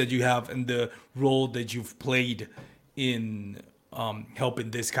influence that you have, and the role that you've played in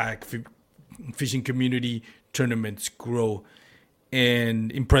helping this kayak fishing community tournaments grow.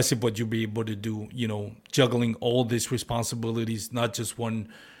 And impressive what you'll be able to do, you know, juggling all these responsibilities, not just one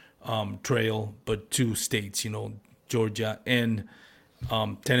trail, but 2 states, you know, Georgia and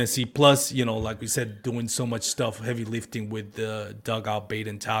Tennessee. Plus, you know, like we said, doing so much stuff, heavy lifting with the dugout, bait,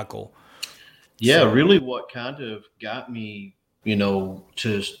 and tackle. Yeah, really what kind of got me, you know,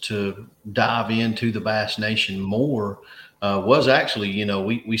 to dive into the Bass Nation more was actually, you know,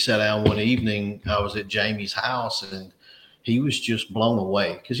 we sat down one evening. I was at Jamie's house, and he was just blown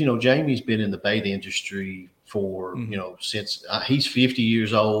away because, you know, Jamie's been in the bait industry for, you know, since he's 50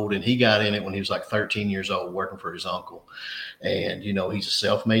 years old, and he got in it when he was like 13 years old working for his uncle. And, you know, he's a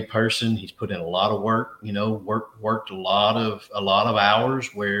self-made person. He's put in a lot of work, you know, worked a lot of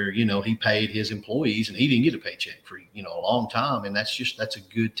hours where, you know, he paid his employees and he didn't get a paycheck for, you know, a long time. And that's a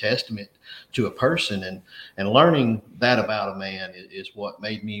good testament to a person, and learning that about a man is what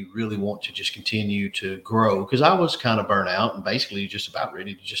made me really want to just continue to grow, because I was kind of burnt out and basically just about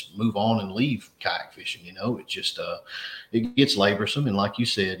ready to just move on and leave kayak fishing. You know, it just it gets laborsome, and like you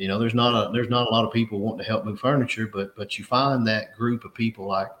said, you know, there's not a lot of people wanting to help move furniture, but you find that group of people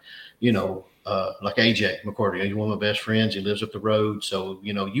like, you know, like AJ McCordy. He's one of my best friends. He lives up the road. So,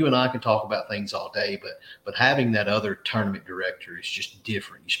 you know, you and I can talk about things all day, but having that other tournament director is just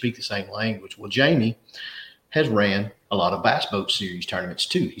different. You speak the same language. Well, Jamie has ran a lot of Bass Boat Series tournaments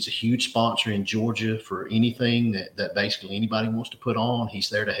too. He's a huge sponsor in Georgia for anything that basically anybody wants to put on. He's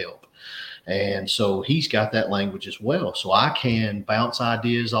there to help. And so he's got that language as well. So I can bounce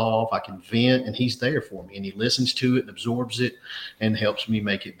ideas off, I can vent, and he's there for me. And he listens to it and absorbs it and helps me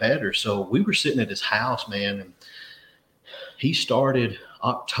make it better. So we were sitting at his house, man, and he started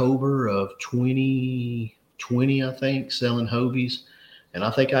October of 2020, I think, selling Hobies. And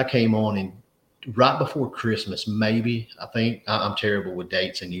I think I came on in right before Christmas, maybe. I think I'm terrible with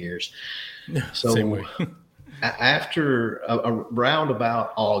dates and years. So Same way. after around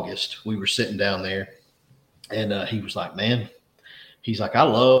about August, we were sitting down there, and he was like, "Man," he's like, "I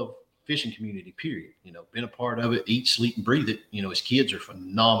love fishing community. Period. Been a part of it, eat, sleep, and breathe it. His kids are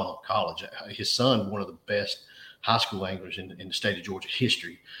phenomenal. College. His son, one of the best high school anglers in the state of Georgia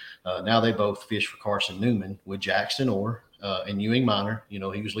history. Now they both fish for Carson Newman with Jackson Orr and Ewing Minor. He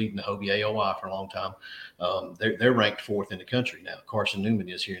was leading the Hobie AOI for a long time. They're ranked 4th in the country now. Carson Newman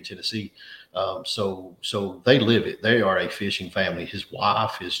is here in Tennessee. So they live it. They are a fishing family. His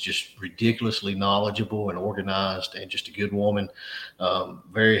wife is just ridiculously knowledgeable and organized and just a good woman.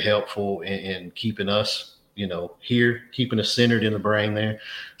 Very helpful in keeping us, here, keeping us centered in the brain there.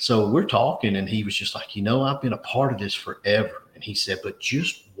 So we're talking, and he was just like, I've been a part of this forever. And he said, but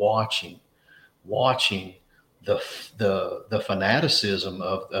just watching the fanaticism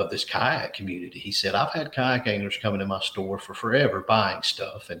of this kayak community. He said, I've had kayak anglers coming in my store for forever buying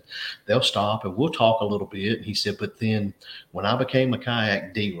stuff, and they'll stop and we'll talk a little bit. And he said, but then when I became a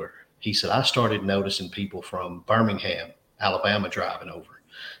kayak dealer, he said, I started noticing people from Birmingham, Alabama driving over,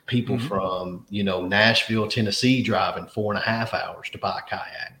 people from, Nashville, Tennessee driving 4.5 hours to buy a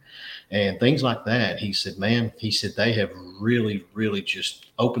kayak. And things like that. He said, man, they have really, really just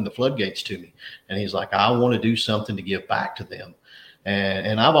opened the floodgates to me. And he's like, I want to do something to give back to them.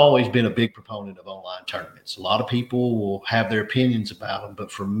 And I've always been a big proponent of online tournaments. A lot of people will have their opinions about them. But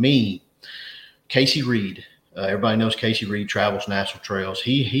for me, Casey Reed, everybody knows Casey Reed travels national trails.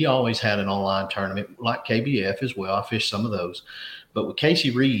 He always had an online tournament like KBF as well. I fished some of those. But with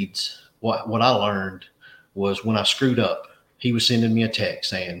Casey Reed's, what I learned was when I screwed up, he was sending me a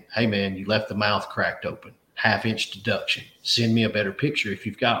text saying, hey, man, you left the mouth cracked open, 1/2-inch deduction. Send me a better picture if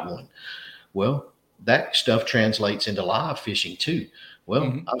you've got one. Well, that stuff translates into live fishing too.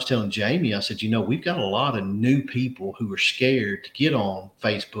 Well, I was telling Jamie, I said, we've got a lot of new people who are scared to get on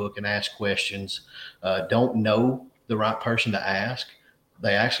Facebook and ask questions, don't know the right person to ask.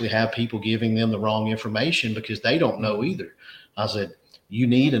 They actually have people giving them the wrong information because they don't know either. I said, you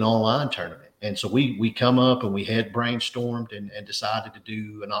need an online tournament. And so we come up and we had brainstormed and decided to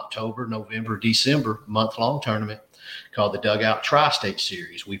do an October, November, December month-long tournament called the Dugout Tri-State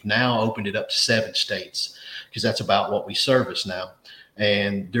Series. We've now opened it up to 7 states because that's about what we service now.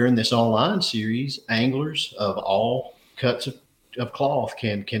 And during this online series, anglers of all cuts of cloth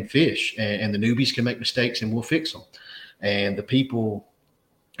can fish, and the newbies can make mistakes and we'll fix them. And the people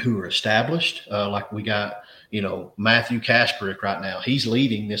who are established, like we got, Matthew Kasperick right now, he's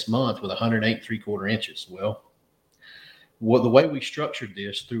leading this month with 108 3/4 inches. Well, the way we structured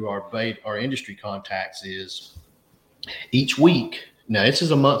this through our industry contacts is each week. Now, this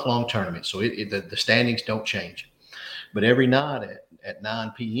is a month-long tournament, so the standings don't change. But every night at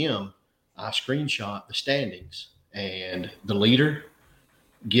 9 p.m., I screenshot the standings, and the leader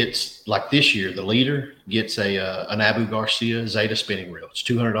gets, like this year, the leader gets an Abu Garcia Zeta spinning reel. It's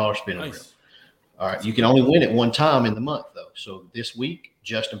 $200 spinning reel. All right, you can only win it one time in the month, though. So this week,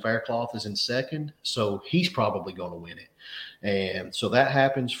 Justin Faircloth is in second, so he's probably going to win it. And so that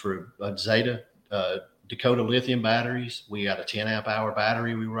happens for Zeta Dakota lithium batteries. We got a 10 amp hour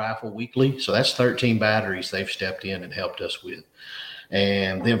battery we rifle weekly. So that's 13 batteries they've stepped in and helped us with.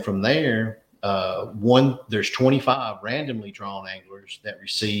 And then from there, there's 25 randomly drawn anglers that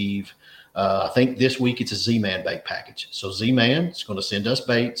receive, I think this week it's a Z-Man bait package. So Z-Man is going to send us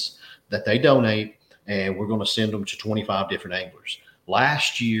baits that they donate, and we're going to send them to 25 different anglers.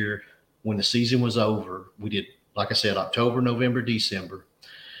 Last year, when the season was over, we did, like I said, October, November, December,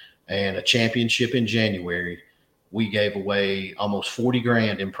 and a championship in January. We gave away almost 40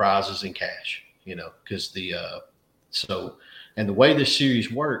 grand in prizes and cash, because and the way this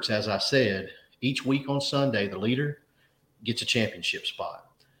series works, as I said, each week on Sunday, the leader gets a championship spot.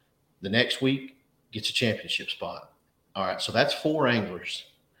 The next week gets a championship spot. All right, so that's 4 anglers.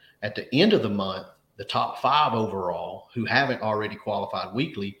 At the end of the month, the top 5 overall who haven't already qualified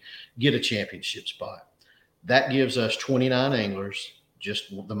weekly get a championship spot. That gives us 29 anglers.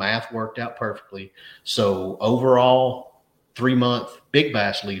 Just the math worked out perfectly. So overall, 3-month big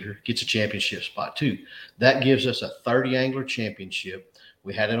bass leader gets a championship spot too. That gives us a 30 angler championship.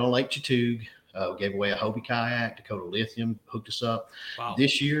 We had it on Lake Chattooga. Gave away a Hobie kayak. Dakota Lithium hooked us up. Wow.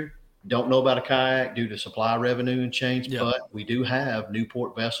 This year, don't know about a kayak due to supply revenue and change, but we do have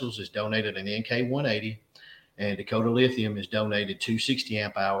Newport Vessels has donated an NK 180, and Dakota Lithium has donated 2 60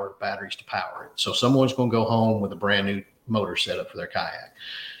 amp hour batteries to power it. So someone's going to go home with a brand new motor setup for their kayak.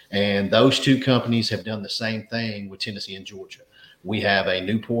 And those 2 companies have done the same thing with Tennessee and Georgia. We have a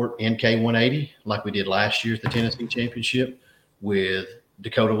Newport NK180 like we did last year at the Tennessee Championship with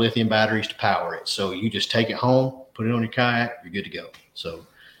Dakota lithium batteries to power it. So you just take it home, put it on your kayak, you're good to go. So,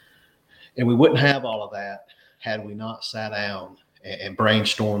 and we wouldn't have all of that had we not sat down and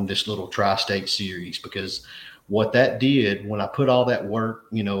brainstormed this little tri-state series, because what that did when I put all that work,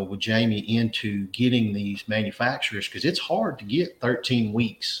 with Jamie into getting these manufacturers, because it's hard to get 13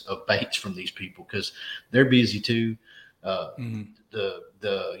 weeks of baits from these people because they're busy too.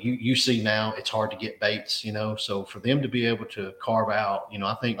 You see now it's hard to get baits, so for them to be able to carve out,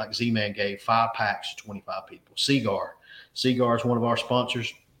 I think like Z-Man gave 5 packs to 25 people. Seagar is one of our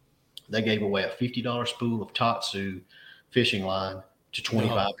sponsors. They gave away a $50 spool of Tatsu fishing line to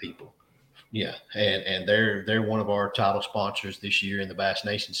 25 people. Yeah, and they're one of our title sponsors this year in the Bass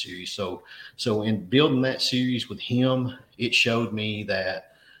Nation series. So in building that series with him, it showed me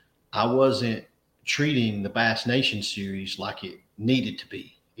that I wasn't treating the Bass Nation series like it needed to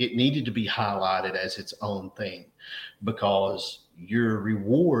be. It needed to be highlighted as its own thing, because your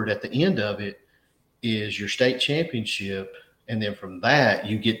reward at the end of it is your state championship. And then from that,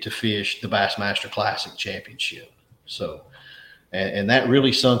 you get to fish the Bassmaster Classic Championship. So, and that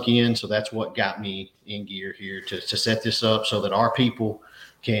really sunk in. So that's what got me in gear here to set this up so that our people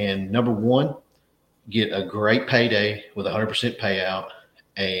can, number one, get a great payday with 100% payout,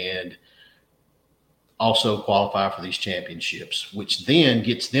 and also qualify for these championships, which then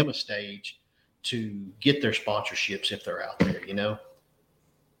gets them a stage to get their sponsorships if they're out there,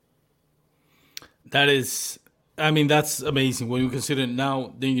 That's amazing when you consider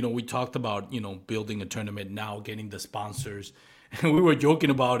now. Then we talked about building a tournament now, getting the sponsors, and we were joking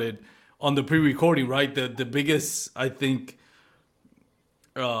about it on the pre-recording, right? The biggest, I think,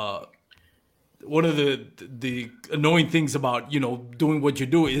 one of the annoying things about doing what you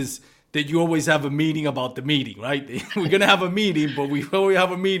do is that you always have a meeting about the meeting, right? We're gonna have a meeting, but before we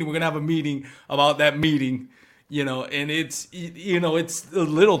have a meeting, we're gonna have a meeting about that meeting, and it's the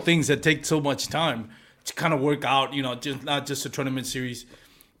little things that take so much time to kind of work out, just not just a tournament series,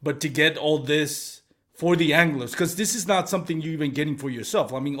 but to get all this for the anglers, because this is not something you're even getting for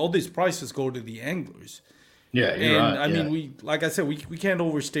yourself. I mean, all these prices go to the anglers. Yeah, you're and right. I mean, like I said, we can't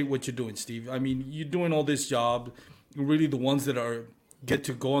overstate what you're doing, Steve. I mean, you're doing all this job. Really, the ones that get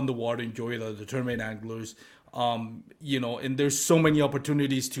to go on the water, enjoy it, are the tournament anglers. And there's so many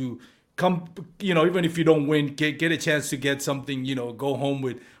opportunities to come. Even if you don't win, get a chance to get something. Go home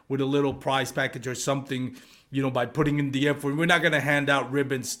with a little prize package or something. By putting in the effort. We're not gonna hand out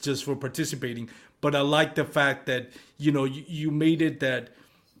ribbons just for participating, but I like the fact that you made it that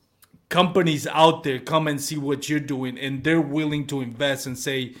companies out there come and see what you're doing, and they're willing to invest and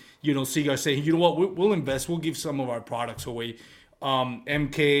say, Seagar saying, you know what, we'll invest, we'll give some of our products away.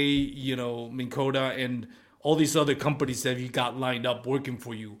 MK, Minn Kota, and all these other companies that you got lined up working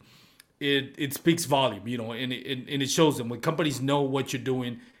for you. It speaks volume, and it shows them. When companies know what you're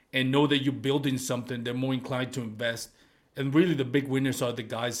doing and know that you're building something, they're more inclined to invest. And really the big winners are the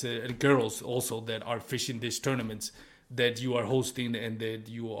guys and girls also that are fishing these tournaments that you are hosting and that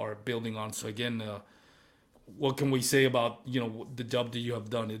you are building on. So again, what can we say about the job that you have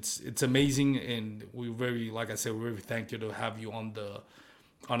done? It's amazing, and we're very, like I said, we're very thankful to have you on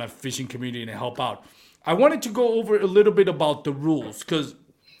our fishing community and help out. I wanted to go over a little bit about the rules, because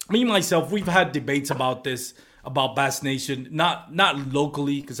me myself, we've had debates about this, about Bass Nation, not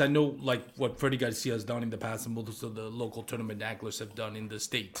locally, because I know like what Freddie Garcia has done in the past and most of the local tournament anglers have done in the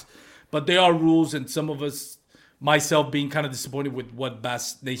States. But there are rules, and some of us, myself being kind of disappointed with what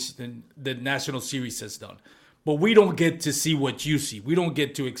Bass Nation, the national series, has done. But we don't get to see what you see. We don't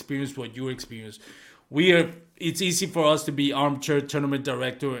get to experience what you experience. It's easy for us to be armchair tournament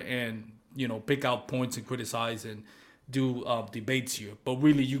director and pick out points and criticize and do debates here. But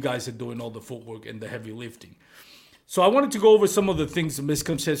really, you guys are doing all the footwork and the heavy lifting. So I wanted to go over some of the things, the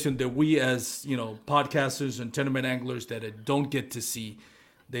misconception that we as podcasters and tournament anglers that don't get to see,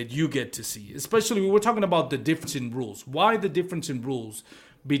 that you get to see. Especially we were talking about the difference in rules. Why the difference in rules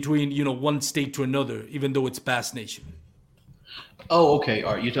between one state to another, even though it's Bass Nation? Oh, okay.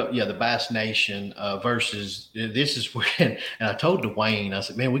 All right. The Bass Nation versus this is when, and I told Dwayne, I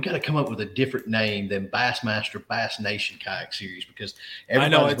said, man, we got to come up with a different name than Bassmaster Bass Nation Kayak Series, because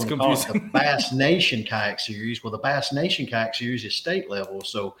everybody's going to call it the Bass Nation Kayak Series. Well, the Bass Nation Kayak Series is state level.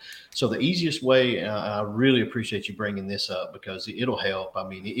 So the easiest way, and I really appreciate you bringing this up because it'll help. I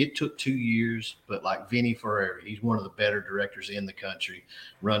mean, it took 2 years, but like Vinny Ferreira, he's one of the better directors in the country,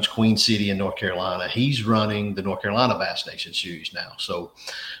 runs Queen City in North Carolina. He's running the North Carolina Bass Nation Series companies now. So,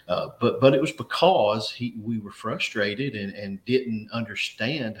 but it was because we were frustrated and didn't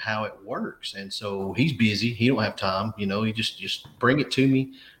understand how it works. And so he's busy. He don't have time. He just bring it to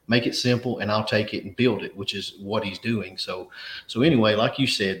me, make it simple, and I'll take it and build it, which is what he's doing. So anyway, like you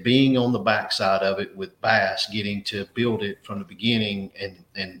said, being on the backside of it with Bass, getting to build it from the beginning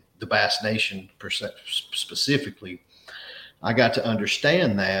and the Bass Nation specifically, I got to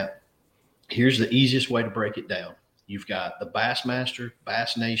understand that. Here's the easiest way to break it down. You've got the Bassmaster,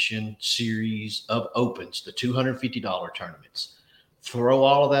 Bass Nation series of opens, the $250 tournaments. Throw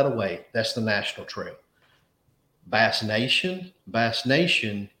all of that away. That's the national trail. Bass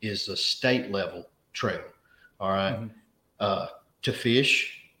Nation is a state level trail. All right. Mm-hmm. To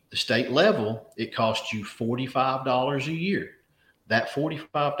fish the state level, it costs you $45 a year. That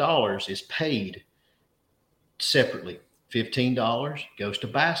 $45 is paid separately. $15 goes to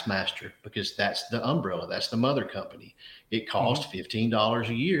Bassmaster because that's the umbrella, that's the mother company. It costs $15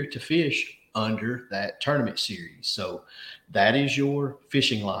 a year to fish under that tournament series. So that is your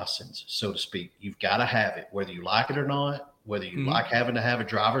fishing license, so to speak. You've got to have it, whether you like it or not, whether you like having to have a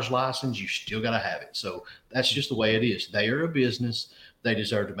driver's license, you still got to have it. So that's just the way it is. They are a business. They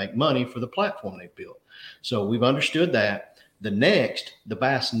deserve to make money for the platform they built. So we've understood that. The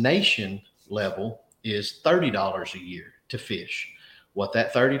Bass Nation level is $30 a year to fish. What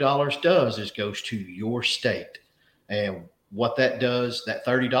that $30 does is goes to your state. And what that does, that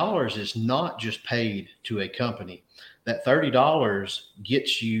 $30 is not just paid to a company. That $30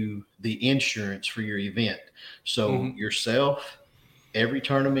 gets you the insurance for your event. So yourself, every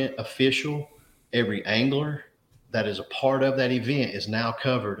tournament official, every angler that is a part of that event is now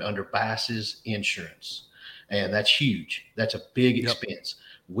covered under Bass's insurance. And that's huge. That's a big expense.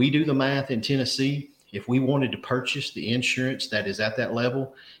 We do the math in Tennessee. If we wanted to purchase the insurance that is at that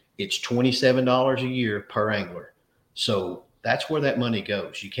level, it's $27 a year per angler. So that's where that money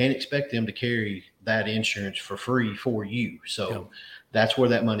goes. You can't expect them to carry that insurance for free for you. So that's where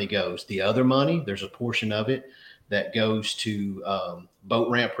that money goes. The other money, there's a portion of it that goes to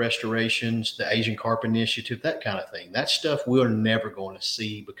boat ramp restorations, the Asian Carp Initiative, that kind of thing. That stuff we're never going to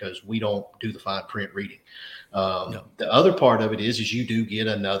see because we don't do the fine print reading. The other part of it is you do get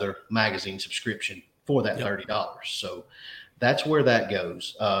another magazine subscription for that $30. So that's where that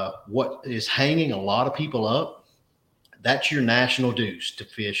goes. What is hanging a lot of people up, that's your national dues to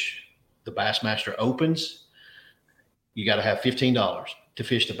fish the Bassmaster Opens. You got to have $15. To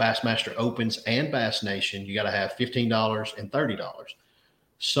fish the Bassmaster Opens and Bass Nation, you got to have $15 and $30.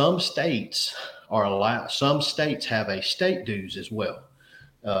 Some states have a state dues as well.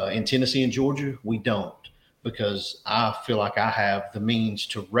 In Tennessee and Georgia, we don't, because I feel like I have the means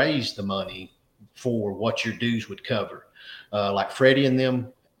to raise the money for what your dues would cover. Like Freddie and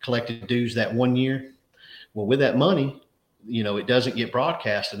them collected dues that one year. Well, with that money, it doesn't get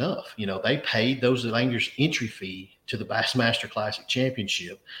broadcast enough. They paid those anglers entry fee to the Bassmaster Classic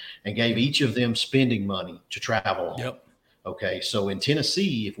Championship and gave each of them spending money to travel on. Okay. So in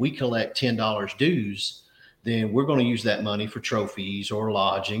Tennessee, if we collect $10 dues, then we're going to use that money for trophies or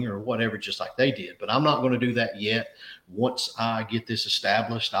lodging or whatever, just like they did. But I'm not going to do that yet. Once I get this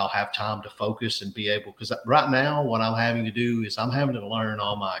established, I'll have time to focus and be able, because right now what I'm having to do is I'm having to learn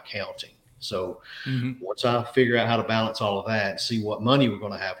all my accounting. So once I figure out how to balance all of that, see what money we're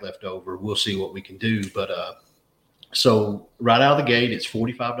going to have left over, we'll see what we can do. But so right out of the gate, it's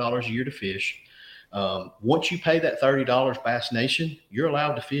 $45 a year to fish. Once you pay that $30 Bass Nation, you're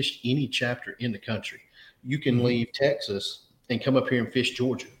allowed to fish any chapter in the country. You can leave Texas and come up here and fish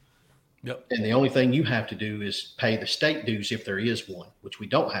Georgia. And the only thing you have to do is pay the state dues if there is one, which we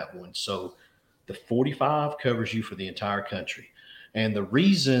don't have one. So the 45 covers you for the entire country. And the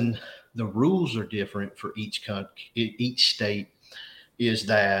reason the rules are different for each state is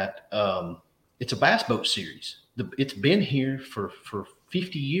that it's a bass boat series. It's been here for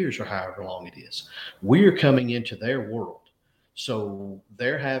 50 years or however long it is. We're coming into their world. So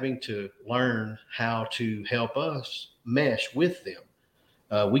they're having to learn how to help us mesh with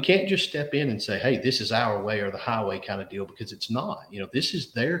them. We can't just step in and say, hey, this is our way or the highway kind of deal, because it's not. This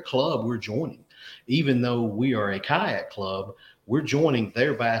is their club we're joining. Even though we are a kayak club, we're joining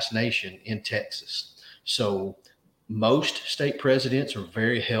their Bass Nation in Texas. So most state presidents are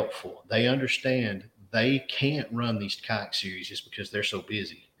very helpful. They understand they can't run these kayak series just because they're so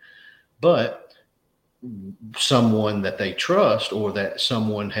busy. But someone that they trust, or that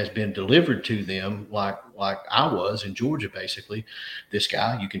someone has been delivered to them, like I was in Georgia, basically, this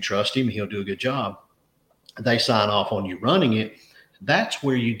guy, you can trust him, he'll do a good job. They sign off on you running it. That's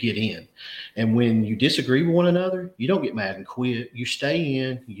where you get in. And when you disagree with one another, you don't get mad and quit. You stay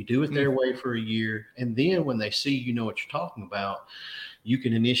in, you do it their way for a year. And then when they see you know what you're talking about, you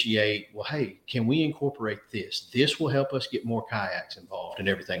can initiate, well, hey, can we incorporate this? This will help us get more kayaks involved and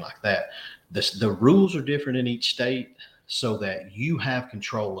everything like that. The rules are different in each state so that you have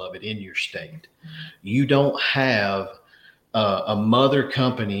control of it in your state. You don't have a mother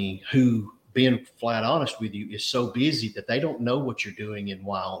company who, being flat honest with you, is so busy that they don't know what you're doing in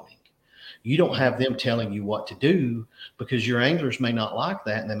Wyoming. You don't have them telling you what to do because your anglers may not like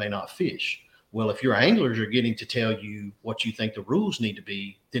that and they may not fish. Well, if your anglers are getting to tell you what you think the rules need to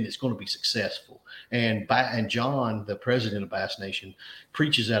be, then it's going to be successful. And John, the president of Bass Nation,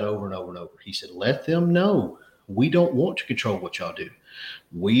 preaches that over and over and over. He said, let them know we don't want to control what y'all do.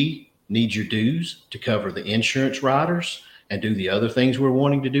 We need your dues to cover the insurance riders and do the other things we're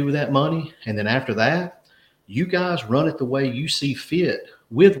wanting to do with that money. And then after that, you guys run it the way you see fit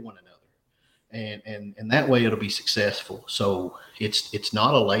with one another. And that way it'll be successful. So it's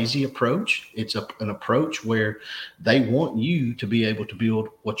not a lazy approach. It's an approach where they want you to be able to build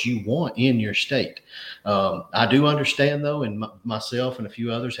what you want in your state. I do understand though, and myself and a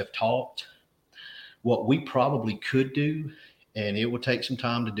few others have talked, what we probably could do, and it will take some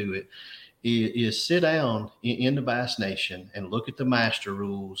time to do it, is sit down in the Bass Nation and look at the master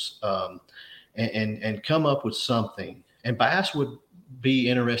rules and come up with something. And Bass would be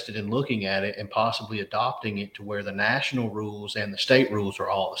interested in looking at it and possibly adopting it to where the national rules and the state rules are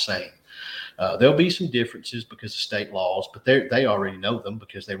all the same. There'll be some differences because of state laws, but they already know them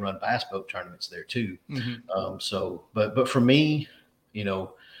because they run bass boat tournaments there too. But for me,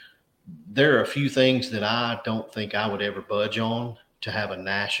 there are a few things that I don't think I would ever budge on to have a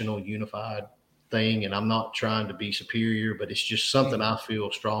national unified thing. And I'm not trying to be superior, but it's just something I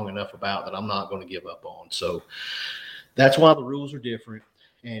feel strong enough about that I'm not going to give up on. So that's why the rules are different,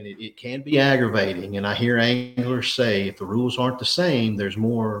 and it can be aggravating. And I hear anglers say, if the rules aren't the same, there's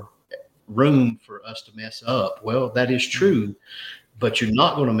more room for us to mess up. Well, that is true, but you're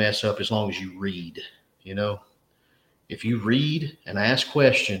not going to mess up as long as you read. If you read and ask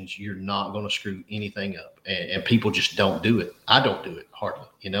questions, you're not going to screw anything up. And people just don't do it. I don't do it hardly.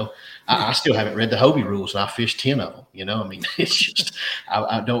 I still haven't read the Hobie rules, and I fished 10 of them. It's just,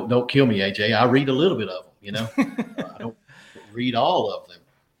 I don't kill me, AJ. I read a little bit of them. I don't read all of them.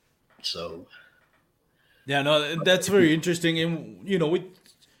 So, yeah, no, that's very interesting. And we,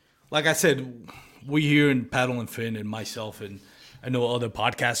 like I said, we here in Paddle and Fin, and myself, and I know other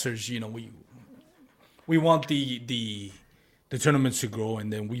podcasters. We want the tournaments to grow,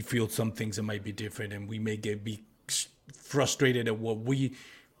 and then we feel some things that might be different, and we may be frustrated at what we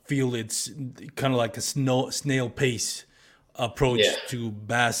feel it's kind of like a snail pace approach to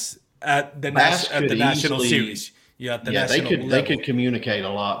bass at the national series. They could communicate a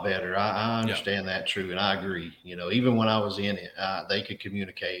lot better. I understand that true, and I agree. Even when I was in it, they could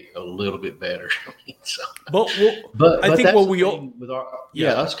communicate a little bit better. But I think what we all with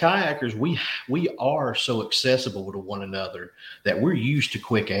us kayakers, we are so accessible to one another that we're used to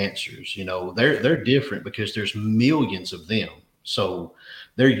quick answers. They're different because there's millions of them, so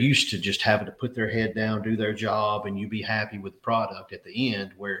they're used to just having to put their head down, do their job, and you be happy with the product at the end.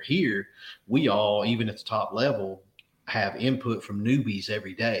 Where here, we all, even at the top level, have input from newbies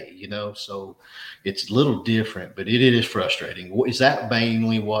every day, so it's a little different, but it is frustrating. Is that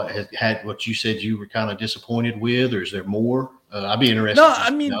mainly what you said you were kind of disappointed with, or is there more? I'd be interested.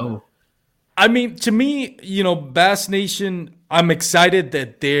 No, I mean, to me, Bass Nation, I'm excited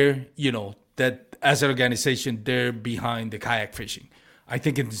that they're, that as an organization, they're behind the kayak fishing. I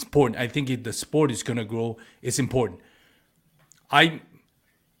think it's important. I think if the sport is going to grow, it's important.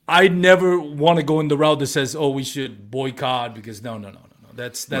 I never want to go in the route that says, "Oh, we should boycott," because no.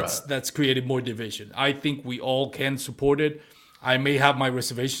 That's created more division. I think we all can support it. I may have my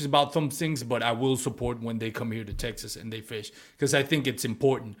reservations about some things, but I will support when they come here to Texas and they fish because I think it's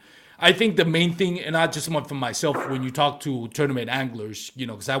important. I think the main thing, and I just want for myself, when you talk to tournament anglers,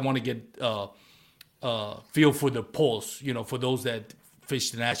 because I want to get feel for the pulse, for those that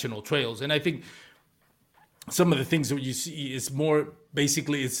fish the national trails, and I think some of the things that you see is more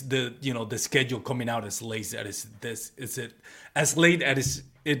basically it's the the schedule coming out as late as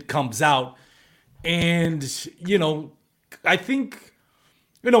it comes out, and I think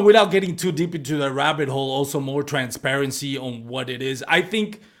without getting too deep into the rabbit hole, also more transparency on what it is. I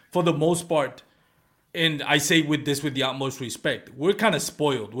think for the most part, and I say with the utmost respect, we're kind of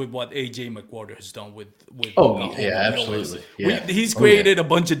spoiled with what AJ McWhorter has done with absolutely. He's created a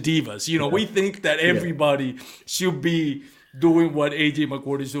bunch of divas. We think that everybody should be doing what AJ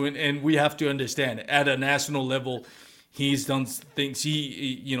McWhorter is doing, and we have to understand at a national level, He's done things.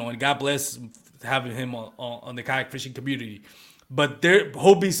 And God bless having him on the kayak fishing community. But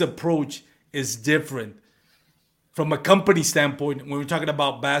Hobie's approach is different from a company standpoint. When we're talking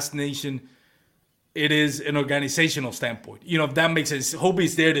about Bass Nation, it is an organizational standpoint. If that makes sense.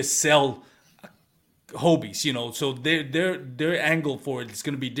 Hobie's there to sell Hobies, so their angle for it is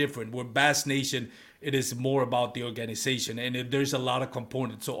going to be different. Where Bass Nation, it is more about the organization, and there's a lot of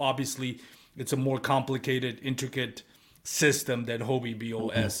components. So obviously, it's a more complicated, intricate system than Hobie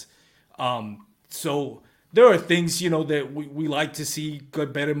BOS. So there are things that we like to see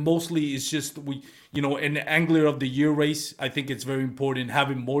get better. Mostly, it's just an Angler of the Year race. I think it's very important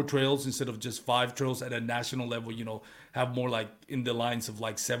having more trails instead of just 5 trails at a national level. Have more like in the lines of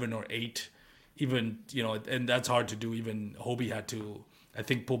like 7 or 8. Even and that's hard to do. Even Hobie had to, I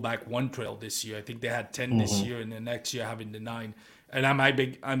think, pull back 1 trail this year. I think they had 10 this year, and the next year having the 9.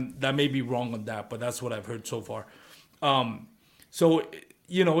 And that may be wrong on that, but that's what I've heard so far. So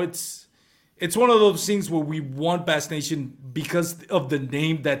it's one of those things where we want Bass Nation because of the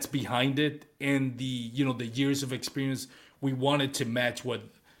name that's behind it and the the years of experience. We wanted to match what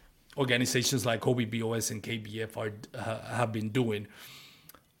organizations like Hobie BOS and KBF have been doing.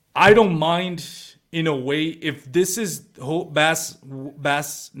 I don't mind, in a way, if this is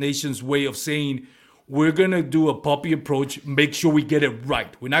Bass Nation's way of saying we're going to do a puppy approach, make sure we get it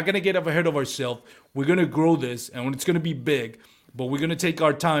right. We're not going to get ahead of ourselves. We're going to grow this, and it's going to be big, but we're going to take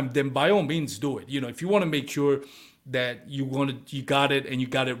our time. Then by all means, do it. If you want to make sure that you got it and you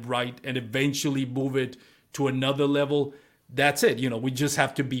got it right and eventually move it to another level, that's it. We just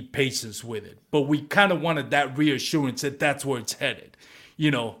have to be patient with it. But we kind of wanted that reassurance that that's where it's headed.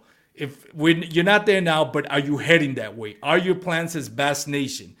 If you're not there now, but are you heading that way? Are your plans as Bass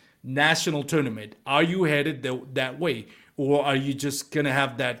Nation national tournament? Are you headed that way, or are you just gonna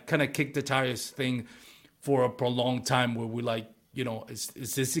have that kind of kick the tires thing for a prolonged time where we're like, is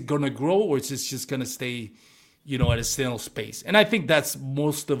this gonna grow, or is this just gonna stay, at a snail pace? And I think that's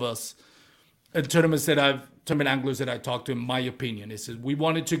most of us in tournament anglers that I talked to. In my opinion, is that we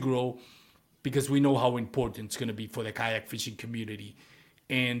want it to grow because we know how important it's gonna be for the kayak fishing community.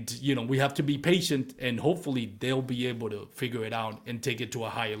 And, we have to be patient, and hopefully they'll be able to figure it out and take it to a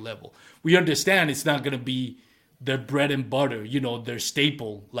higher level. We understand it's not going to be their bread and butter, their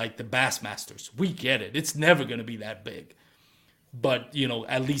staple like the Bassmasters. We get it. It's never going to be that big. But,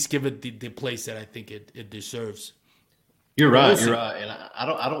 at least give it the place that I think it deserves. You're right. And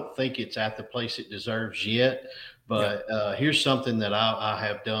I don't think it's at the place it deserves yet. But here's something that I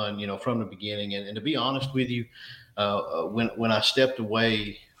have done, from the beginning. And to be honest with you, when I stepped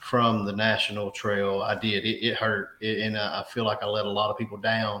away from the national trail, I did. It hurt, and I feel like I let a lot of people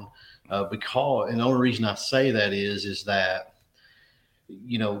down because. And the only reason I say that is that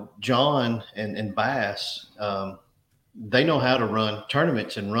John and Bass, they know how to run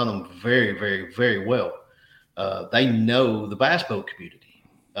tournaments and run them very, very, very well. They know the bass boat community.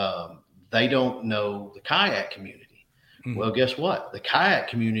 They don't know the kayak community. Mm-hmm. Well, guess what? The kayak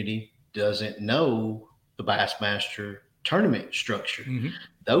community doesn't know the Bassmaster tournament structure. Mm-hmm.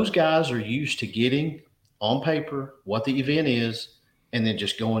 Those guys are used to getting on paper what the event is and then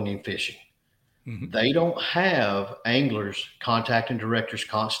just going and fishing. Mm-hmm. They don't have anglers contacting directors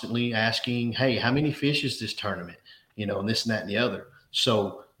constantly asking, hey, how many fish is this tournament? And this and that and the other.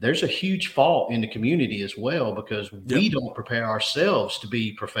 So there's a huge fault in the community as well because we don't prepare ourselves to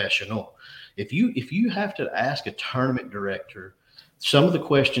be professional. If you have to ask a tournament director some of the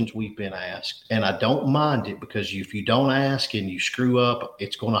questions we've been asked, and I don't mind it because if you don't ask and you screw up,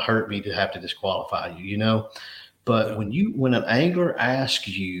 it's going to hurt me to have to disqualify you, But when an angler asks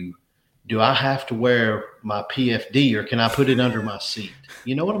you, do I have to wear my PFD or can I put it under my seat?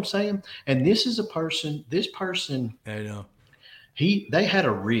 You know what I'm saying? And this person, I know. They had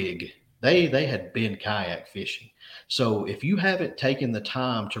a rig. They had been kayak fishing. So if you haven't taken the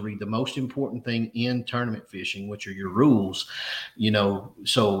time to read the most important thing in tournament fishing, which are your rules,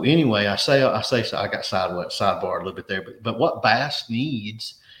 so anyway, I say so I got sidebar a little bit there, but what Bass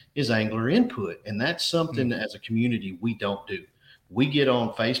needs is angler input. And that's something as a community we don't do. We get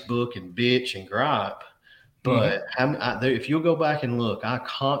on Facebook and bitch and gripe, but if you'll go back and look, I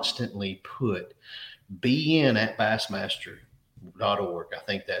constantly put BN at bassmaster.org. I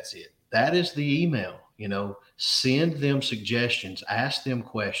think that's it. That is the email. Send them suggestions, ask them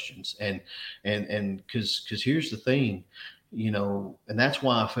questions, and because here's the thing, and that's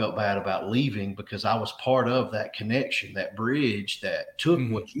why I felt bad about leaving because I was part of that connection, that bridge that took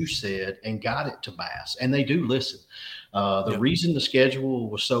what you said and got it to Bass, and they do listen. The reason the schedule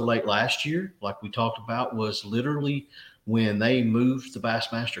was so late last year, like we talked about, was literally when they moved the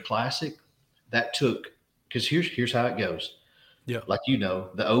Bassmaster Classic. That took because here's how it goes. Yeah. Like,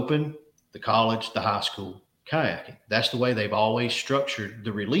 the open, the college, the high school, kayaking. That's the way they've always structured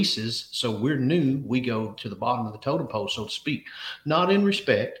the releases. So we're new. We go to the bottom of the totem pole, so to speak, not in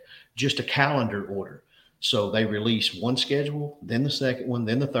respect, just a calendar order. So they release one schedule, then the second one,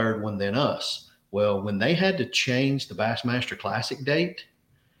 then the third one, then us. Well, when they had to change the Bassmaster Classic date,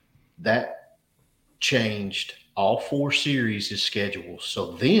 that changed all 4 series' schedules.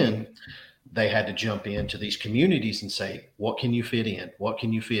 So then they had to jump into these communities and say, what can you fit in? What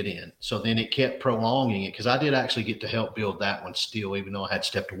can you fit in? So then it kept prolonging it, because I did actually get to help build that one still, even though I had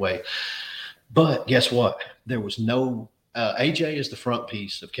stepped away. But guess what? There was no AJ is the front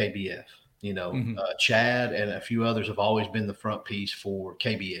piece of KBF. Chad and a few others have always been the front piece for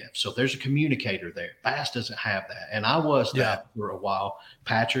KBF. So there's a communicator there. Bass doesn't have that, and I was that for a while.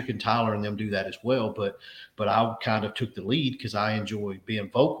 Patrick and Tyler and them do that as well, but I kind of took the lead because I enjoy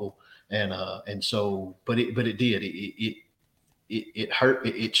being vocal. And so, but it did. It hurt.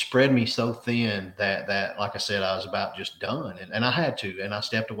 It spread me so thin that, like I said, I was about just done, and I had to, and I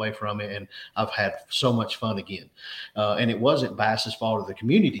stepped away from it, and I've had so much fun again. And it wasn't Bass's fault or the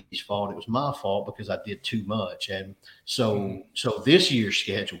community's fault. It was my fault because I did too much. And so this year's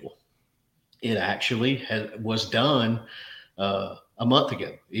schedule, it actually was done a month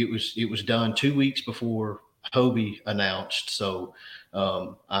ago. It was done 2 weeks before Hobie announced. So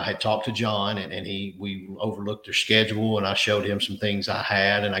I had talked to John, and we overlooked their schedule, and I showed him some things I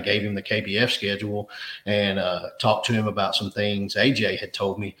had, and I gave him the KBF schedule, and talked to him about some things AJ had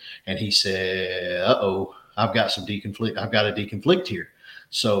told me, and he said, "Uh-oh, I've got a deconflict here."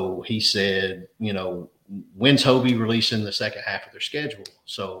 So he said, when's Hobie releasing the second half of their schedule?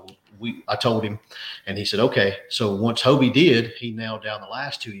 So I told him, and he said, okay. So once Hobie did, he nailed down the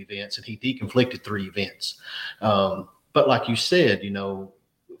last 2 events, and he deconflicted 3 events. But like you said,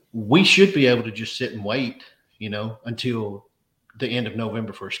 we should be able to just sit and wait, until the end of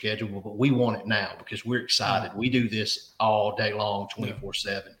November for a schedule, but we want it now because we're excited. We do this all day long,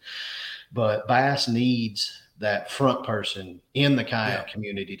 24/7. But Bass needs that front person in the kayak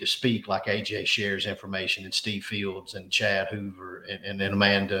community to speak, like AJ shares information, and Steve Fields and Chad Hoover and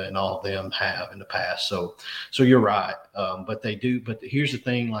Amanda and all of them have in the past. So you're right. But they do. But here's the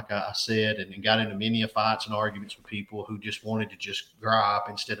thing, like I said, and got into many fights and arguments with people who just wanted to just gripe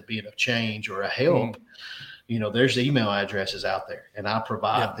instead of being a change or a help. There's email addresses out there, and I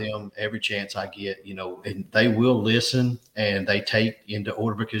provide them every chance I get, and they will listen and they take into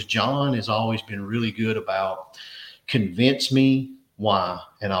order, because John has always been really good about convince me why,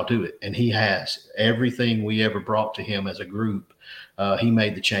 and I'll do it. And he has. Everything we ever brought to him as a group, he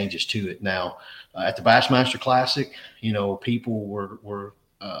made the changes to it. Now, at the Bassmaster Classic, people were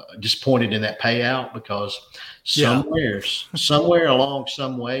disappointed in that payout, because somewhere along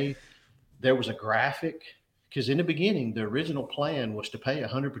some way, there was a graphic. Because in the beginning, the original plan was to pay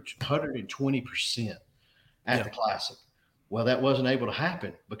 120% at the Classic. Well, that wasn't able to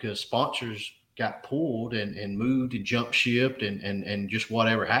happen because sponsors got pulled and moved and jump shipped and just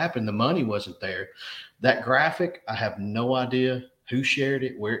whatever happened, the money wasn't there. That graphic, I have no idea who shared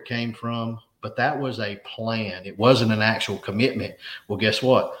it, where it came from, but that was a plan. It wasn't an actual commitment. Well, guess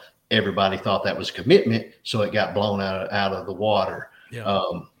what? Everybody thought that was a commitment, so it got blown out of the water. Yeah.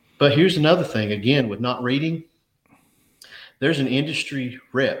 But here's another thing, again, with not reading. There's an industry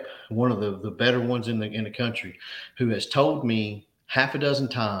rep, one of the better ones in the country, who has told me half a dozen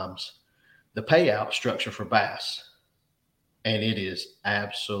times the payout structure for Bass, and it is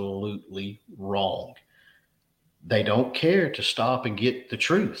absolutely wrong. They don't care to stop and get the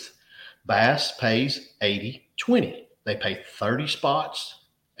truth. Bass pays 80-20. They pay 30 spots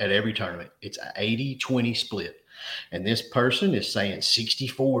at every tournament. It's an 80-20 split. And this person is saying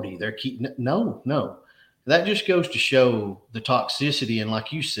 60-40. They're keeping no. That just goes to show the toxicity and,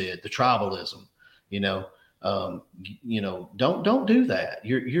 like you said, the tribalism. Don't do that.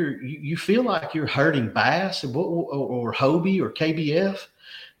 You feel like you're hurting Bass or Hobie or KBF,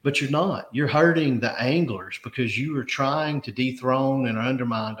 but you're not. You're hurting the anglers because you are trying to dethrone and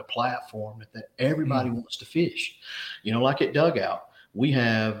undermine the platform that everybody wants to fish. Like at Dugout, we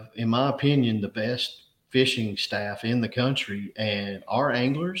have, in my opinion, the best fishing staff in the country, and our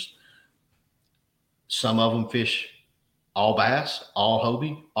anglers, some of them fish all Bass, all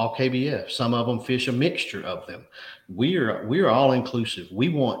Hobie, all KBF. Some of them fish a mixture of them. We're all inclusive. We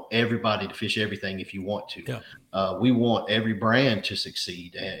want everybody to fish everything if you want to. Yeah. We want every brand to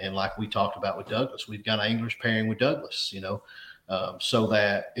succeed. And like we talked about with Douglas, we've got anglers pairing with Douglas, so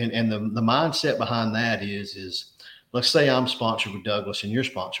that, and the mindset behind that is let's say I'm sponsored with Douglas and you're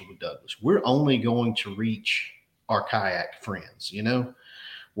sponsored with Douglas. We're only going to reach our kayak friends,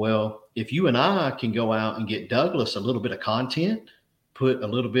 Well, if you and I can go out and get Douglas a little bit of content, put a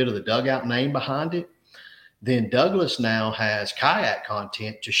little bit of the dugout name behind it, then Douglas now has kayak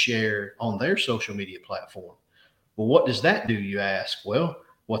content to share on their social media platform. Well, what does that do, you ask? Well,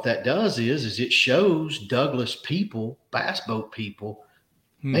 what that does is it shows Douglas people, bass boat people,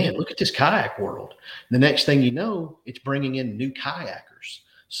 man, look at this kayak world. The next thing you know, it's bringing in new kayakers.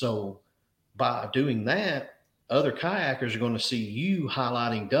 So by doing that, other kayakers are going to see you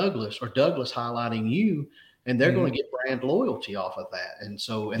highlighting Douglas or Douglas highlighting you, and they're going to get brand loyalty off of that. And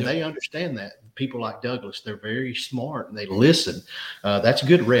so, and they understand that. People like Douglas, they're very smart and they listen. That's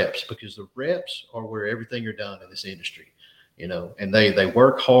good reps, because the reps are where everything are done in this industry, you know, and they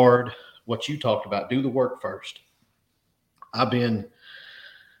work hard. What you talked about, do the work first. I've been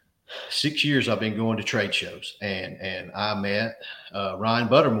 6 years, I've been going to trade shows, and I met Ryan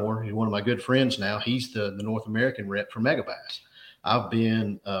Buttermore. He's one of my good friends now. He's the North American rep for Megabass. I've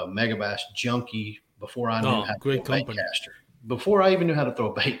been a Megabass junkie before I knew how to throw a bait caster. Before I even knew how to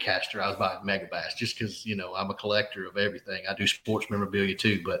throw a bait caster, I was buying Megabass just because, you know, I'm a collector of everything. I do sports memorabilia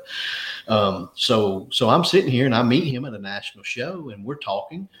too. But so I'm sitting here and I meet him at a national show and we're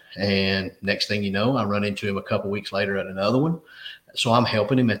talking. And next thing you know, I run into him a couple weeks later at another one. So I'm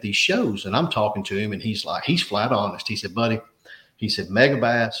helping him at these shows and I'm talking to him and he's flat honest. He said, buddy, he said,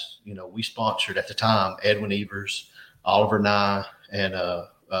 Megabass, you know, we sponsored at the time Edwin Evers, Oliver Nye, and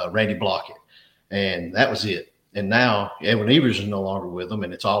Randy Blockett. And that was it. And now Edwin Evers is no longer with them,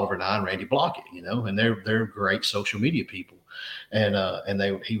 and it's Oliver Nye and Randy Blockett, you know, and they're great social media people. And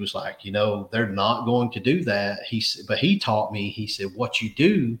he was like, you know, they're not going to do that. But he taught me, he said, what you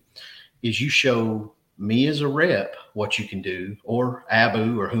do is you show me as a rep what you can do, or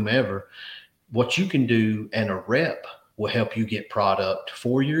Abu or whomever, what you can do, and a rep will help you get product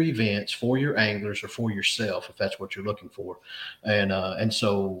for your events, for your anglers, or for yourself, if that's what you're looking for. And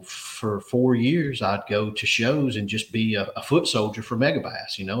so for 4 years, I'd go to shows and just be a foot soldier for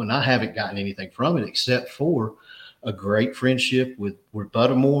Megabass, you know, and I haven't gotten anything from it except for a great friendship with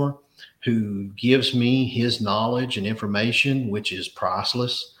Buttermore, who gives me his knowledge and information, which is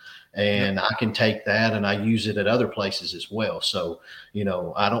priceless. And I can take that and I use it at other places as well. So, you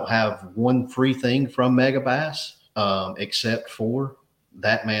know, I don't have one free thing from Megabass, except for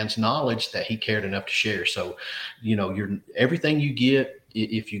that man's knowledge that he cared enough to share. So, you know, everything you get,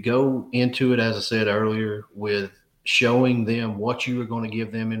 if you go into it, as I said earlier, with showing them what you are going to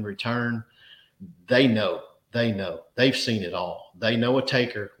give them in return, they know, they've seen it all. They know a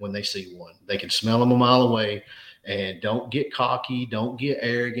taker when they see one. They can smell them a mile away. And don't get cocky, don't get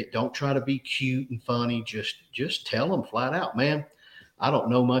arrogant, don't try to be cute and funny. Just tell them flat out, man, I don't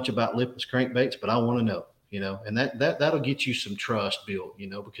know much about lipless crankbaits, but I want to know, you know, and that'll get you some trust built, you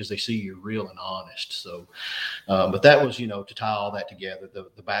know, because they see you're real and honest. So, but that was, you know, to tie all that together,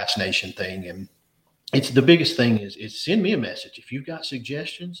 the Bass Nation thing. And it's the biggest thing is send me a message. If you've got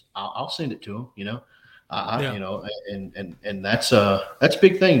suggestions, I'll send it to them, you know. You know, and that's a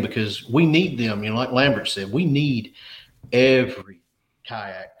big thing, because we need them. You know, like Lambert said, we need every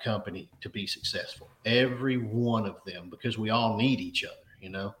kayak company to be successful, every one of them, because we all need each other, you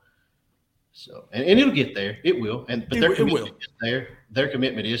know. So, and it'll get there. It will. But their commitment is there. Their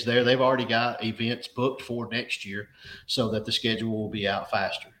commitment is there. They've already got events booked for next year so that the schedule will be out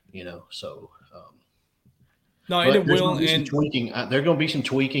faster, you know. So, no, and it will. And tweaking. There's going to be some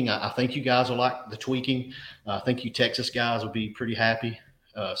tweaking. I think you guys will like the tweaking. I think you Texas guys will be pretty happy.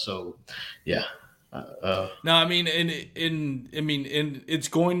 So, yeah. No, I mean, and it's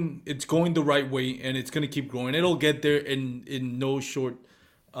going the right way, and it's going to keep growing. It'll get there in no short,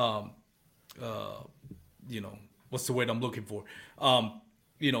 you know, what's the word I'm looking for?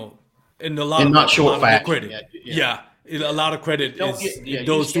 You know, and a lot of credit. A lot of credit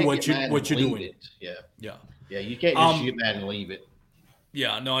goes to what you're doing. Yeah, you can't just get mad and leave it.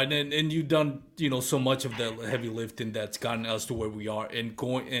 Yeah, no, and you've done, you know, so much of the heavy lifting that's gotten us to where we are, and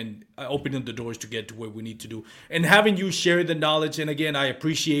going and opening the doors to get to where we need to do, and having you share the knowledge. And again, I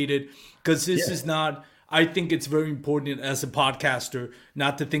appreciate it, because this is not. I think it's very important as a podcaster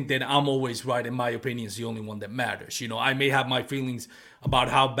not to think that I'm always right and my opinion is the only one that matters. You know, I may have my feelings about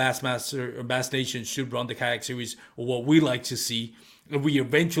how Bassmaster or Bass Nation should run the kayak series, or what we like to see, and we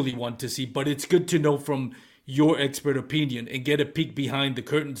eventually want to see. But it's good to know from your expert opinion and get a peek behind the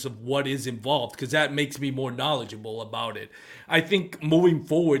curtains of what is involved, because that makes me more knowledgeable about it. I think moving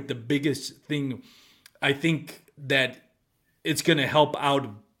forward, the biggest thing, I think that it's going to help out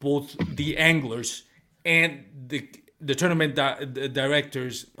both the anglers and the tournament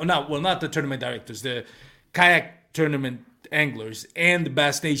directors, or not the tournament directors, the kayak tournament anglers and the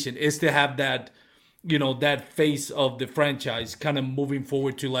Bass Nation, is to have that that face of the franchise kind of moving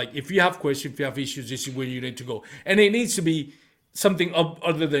forward to like, if you have questions, if you have issues, this is where you need to go. And it needs to be something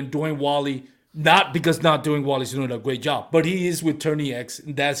other than Dwayne Wally, not because not doing Wally's doing a great job, but he is with Tourney X,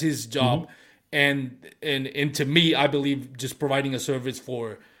 and that's his job. And to me, I believe just providing a service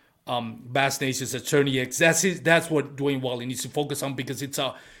for Bass Nation's Attorney X, that's what Dwayne Wally needs to focus on, because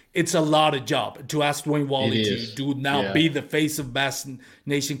it's a lot of job. To ask Dwayne Wally to do now be the face of Bass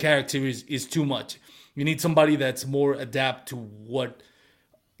Nation character is too much. You need somebody that's more adapt to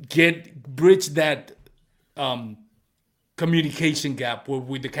bridge that communication gap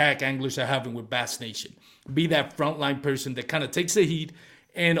with the kayak anglers are having with Bass Nation. Be that frontline person that kind of takes the heat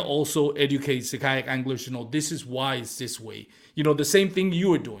and also educates the kayak anglers. This is why it's this way. The same thing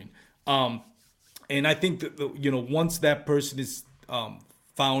you are doing. And I think that once that person is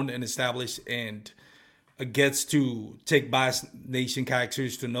found and established and gets to take Bass Nation kayak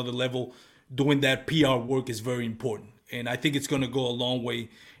series to another level, doing that PR work is very important. And I think it's going to go a long way.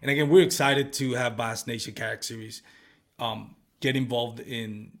 And again, we're excited to have Bass Nation kayak series get involved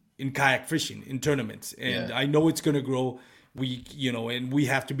in kayak fishing, in tournaments. And I know it's going to grow. And we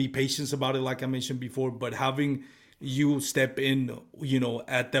have to be patient about it, like I mentioned before, but having you step in,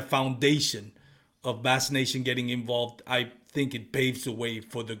 at the foundation of Bass Nation getting involved, I think it paves the way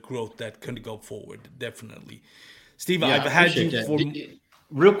for the growth that can go forward. Definitely. Steve, I've had you for...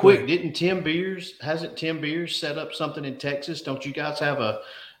 Real quick, hasn't Tim Beers set up something in Texas? Don't you guys have a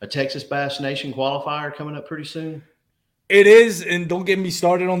Texas Bass Nation qualifier coming up pretty soon? It is, and don't get me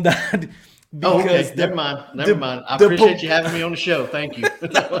started on that. Okay. Never mind. I appreciate you having me on the show. Thank you.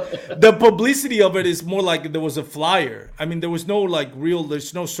 The publicity of it is more like there was a flyer. I mean, there was no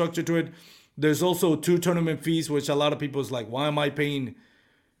there's no structure to it. There's also 2 tournament fees, which a lot of people is like, why am I paying?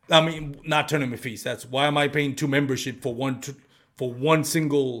 I mean, not tournament fees. That's why am I paying 2 membership for one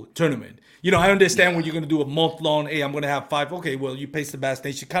single tournament? I understand when you're going to do a month long. Hey, I'm going to have 5. Okay, well, you pay the Bass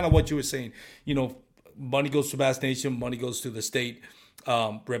Nation. Kind of what you were saying. Money goes to Bass Nation. Money goes to the state.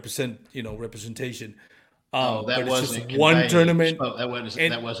 Representation. That wasn't just one tournament.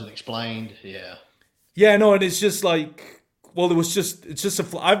 That wasn't explained. Yeah. Yeah, no, and it's just like, well, it's just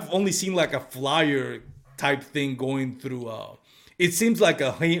I've only seen like a flyer type thing going through. It seems like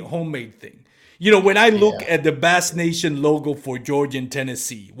a homemade thing. When I look at the Bass Nation logo for Georgia and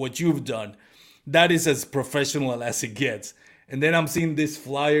Tennessee, what you've done, that is as professional as it gets. And then I'm seeing this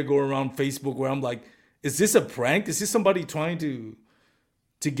flyer go around Facebook where I'm like, is this a prank? Is this somebody trying to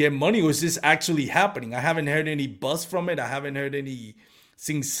get money, or is this actually happening? I haven't heard any buzz from it. I haven't heard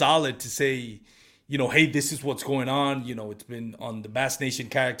anything solid to say, hey, this is what's going on. It's been on the Bass Nation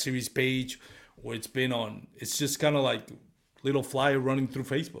Kayak Series page, or it's just kind of like little flyer running through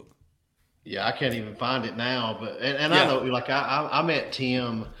Facebook. Yeah, I can't even find it now, but and I know, like I met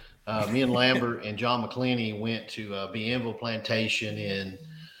Tim, me and Lambert and John McClenny went to Bienville Plantation in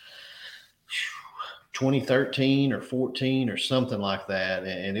 2013 or 14 or something like that,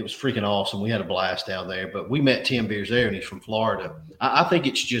 and it was freaking awesome. We had a blast down there, but we met Tim Beers there, and he's from Florida. I think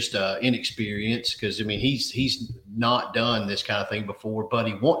it's just inexperience, because I mean he's not done this kind of thing before, but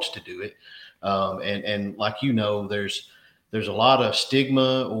he wants to do it, and like there's a lot of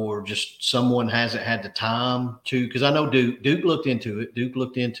stigma, or just someone hasn't had the time to, because I know Duke looked into it. Duke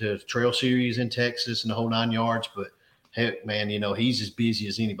looked into Trail Series in Texas and the whole 9 yards, but heck, man, he's as busy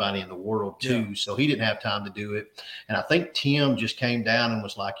as anybody in the world too. Yeah. So he didn't have time to do it. And I think Tim just came down and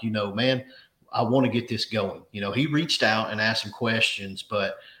was like, man, I want to get this going. He reached out and asked some questions,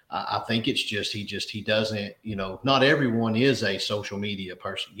 but I think it's just he doesn't, not everyone is a social media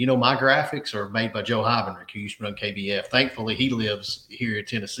person. My graphics are made by Joe Heibenrich, who used to run KBF. Thankfully, he lives here in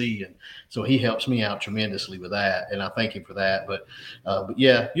Tennessee, and so he helps me out tremendously with that, and I thank him for that. But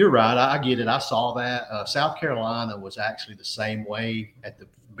yeah, you're right. I get it. I saw that. South Carolina was actually the same way at the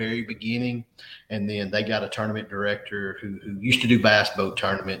very beginning, and then they got a tournament director who used to do bass boat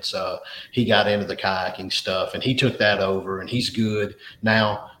tournaments. He got into the kayaking stuff, and he took that over, and he's good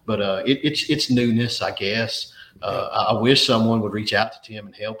now. But it's newness, I guess. I wish someone would reach out to Tim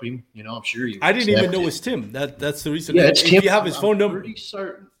and help him. I'm sure he would. I didn't even know it's Tim. That's the reason. Yeah, it's Tim. If you have his phone number.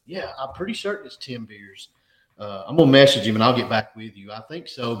 I'm pretty certain it's Tim Beers. I'm gonna message him and I'll get back with you. I think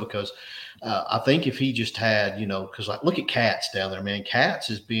so, because I think if he just had, because look at Cats down there, man. Cats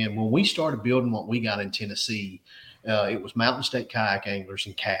has been, when we started building what we got in Tennessee, it was Mountain State Kayak Anglers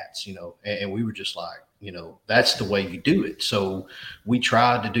and Cats, and we were just like, that's the way you do it. So we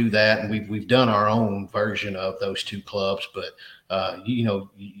tried to do that, and we've done our own version of those 2 clubs. But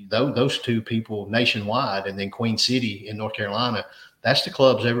those 2 people nationwide, and then Queen City in North Carolina, that's the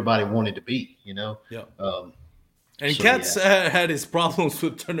clubs everybody wanted to be. Yeah. And So, Cats had his problems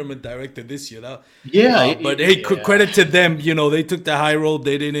with tournament director this year. But hey, credit to them. They took the high road.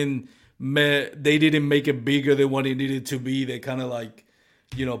 They didn't make it bigger than what it needed to be. They kind of like,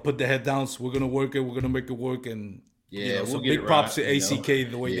 put the head down. So we're gonna work it. We're gonna make it work. And we'll so get big it props right, to ACK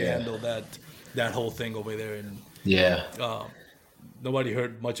the way they handled that whole thing over there. And nobody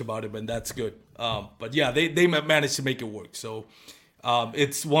heard much about it, but that's good. But yeah, they managed to make it work. So.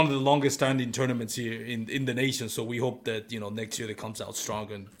 It's one of the longest standing tournaments here in the nation. So we hope that next year it comes out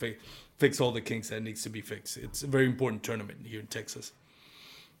strong and fix all the kinks that needs to be fixed. It's a very important tournament here in Texas.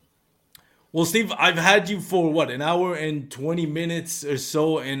 Well, Steve, I've had you for an hour and 20 minutes or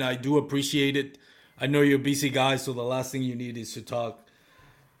so, and I do appreciate it. I know you're a busy guy, so the last thing you need is to talk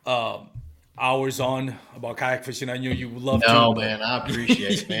hours on about kayak fishing. I know you would love to. No, man, I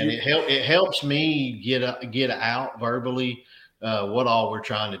appreciate it, man. It helps me get out verbally. What all we're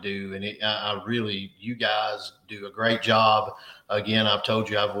trying to do. And I really, you guys do a great job. Again, I've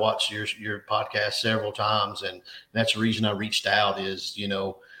told you, I've watched your podcast several times, and that's the reason I reached out is,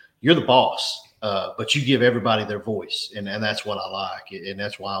 you're the boss, but you give everybody their voice. And that's what I like. And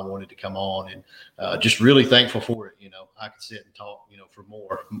that's why I wanted to come on, and just really thankful for it. I could sit and talk, for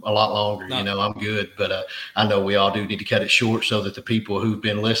a lot longer, I'm good, but I know we all do need to cut it short so that the people who've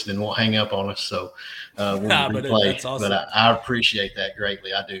been listening won't hang up on us. So we'll replay, that's awesome. But I appreciate that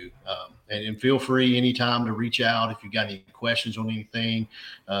greatly. I do. And feel free anytime to reach out if you got any questions on anything,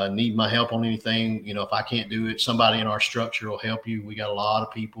 need my help on anything. If I can't do it, somebody in our structure will help you. We got a lot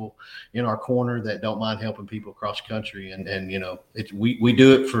of people in our corner that don't mind helping people across the country. And we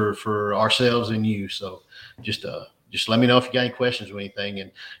do it for ourselves and you. So just let me know if you got any questions or anything.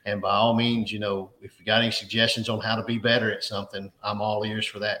 And by all means, if you got any suggestions on how to be better at something, I'm all ears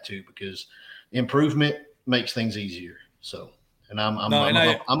for that too, because improvement makes things easier. So. And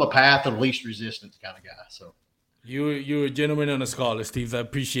I'm a path of least resistance kind of guy. So you're a gentleman and a scholar, Steve. I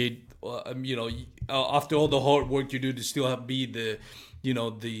appreciate after all the hard work you do to still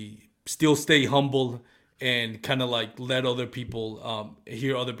still stay humble and kind of like let other people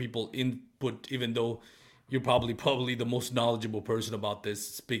hear other people input, even though you're probably the most knowledgeable person about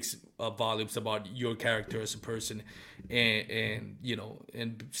this. Speaks volumes about your character as a person, and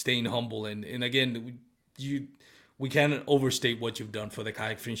staying humble and again we can't overstate what you've done for the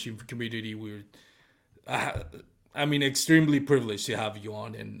kayak fishing community. We're, extremely privileged to have you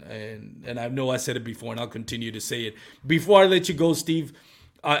on, and I know I said it before, and I'll continue to say it. Before I let you go, Steve,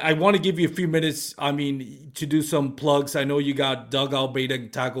 I want to give you a few minutes. To do some plugs. I know you got Dugout Bait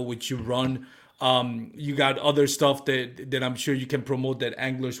and Tackle, which you run. You got other stuff that I'm sure you can promote that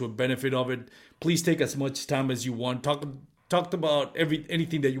anglers would benefit of it. Please take as much time as you want. Talked about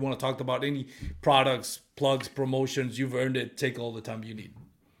anything that you want to talk about, any products, plugs, promotions. You've earned it. Take all the time you need.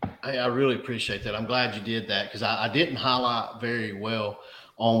 I really appreciate that. I'm glad you did that, because I didn't highlight very well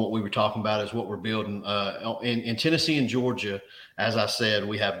on what we were talking about is what we're building in Tennessee and Georgia. As I said,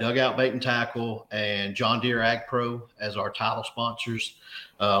 we have Dugout Bait and Tackle and John Deere Ag Pro as our title sponsors.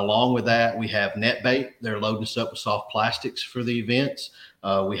 Along with that, we have Net Bait. They're loading us up with soft plastics for the events.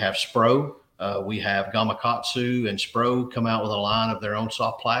 We have Spro. We have Gamakatsu and Spro come out with a line of their own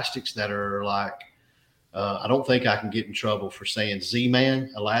soft plastics that are like, I don't think I can get in trouble for saying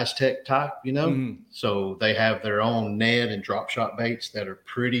Z-Man, Elastec type, Mm-hmm. So they have their own Ned and drop shot baits that are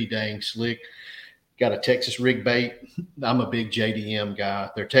pretty dang slick. Got a Texas rig bait. I'm a big JDM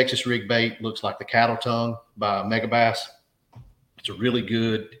guy. Their Texas rig bait looks like the Cattle Tongue by Mega Bass. It's a really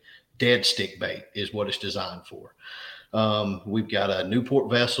good dead stick bait is what it's designed for. We've got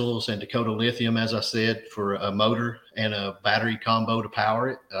Newport vessels and Dakota Lithium, as I said, for a motor and a battery combo to power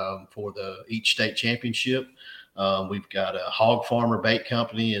it for each state championship. We've got a Hog Farmer Bait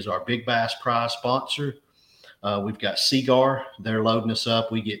Company as our Big Bass Prize sponsor. We've got Seagar. They're loading us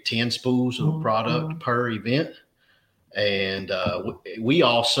up. We get 10 spools of product per event. And we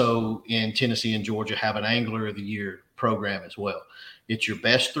also in Tennessee and Georgia have an Angler of the Year program as well. It's your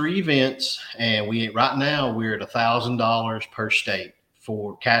best 3 events, and right now we're at $1,000 per state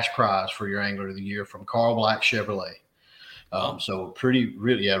for cash prize for your Angler of the Year from Carl Black Chevrolet. So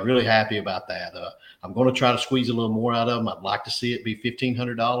really happy about that. I'm going to try to squeeze a little more out of them. I'd like to see it be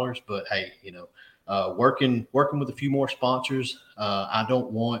 $1,500, but hey, working with a few more sponsors. I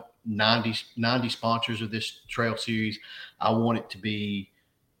don't want 90 sponsors of this trail series. I want it to be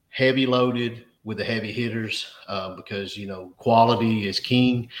heavy loaded with the heavy hitters because, quality is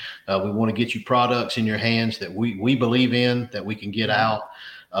king. We want to get you products in your hands that we believe in, that we can get out.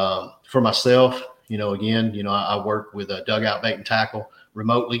 For myself, I work with a Dugout Bait and Tackle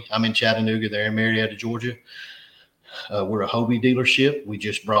remotely. I'm in Chattanooga. They're in Marietta, Georgia. We're a Hobie dealership. We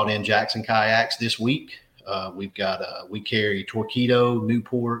just brought in Jackson Kayaks this week. We carry Torqeedo,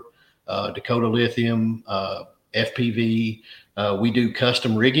 Newport, Dakota Lithium, FPV. We do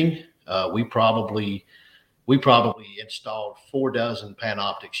custom rigging. We probably installed 4 dozen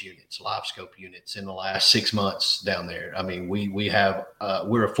Panoptix units, live scope units in the last 6 months down there. I mean,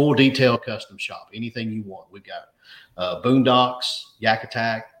 we're a full detail custom shop. Anything you want, we've got Boondocks, Yak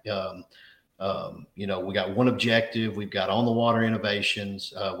Attack. We got One Objective. We've got On the Water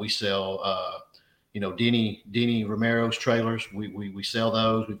Innovations. We sell, Denny Romero's trailers. We sell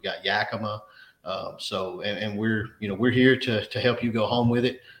those. We've got Yakima. And we're here to help you go home with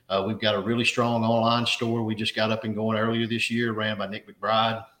it. We've got a really strong online store. We just got up and going earlier this year, ran by Nick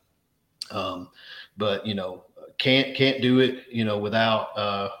McBride. But can't do it,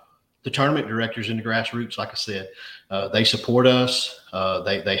 without the tournament directors and the grassroots. Like I said, they support us.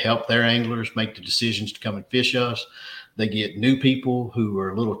 They help their anglers make the decisions to come and fish us. They get new people who are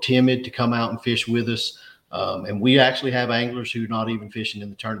a little timid to come out and fish with us. And we actually have anglers who are not even fishing in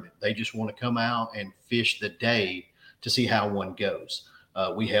the tournament. They just want to come out and fish the day to see how one goes.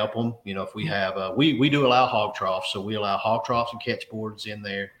 We help them. If we have, we do allow hog troughs. So we allow hog troughs and catch boards in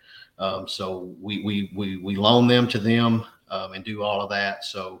there. So we loan them to them and do all of that.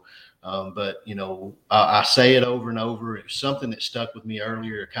 So, I say it over and over. It's something that stuck with me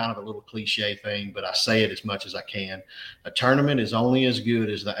earlier, kind of a little cliche thing, but I say it as much as I can. A tournament is only as good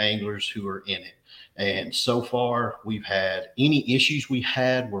as the anglers who are in it. And so far, any issues we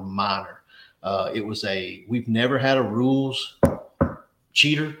had were minor. We've never had a rules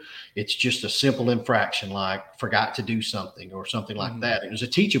cheater. It's just a simple infraction, like forgot to do something or something like that. It was a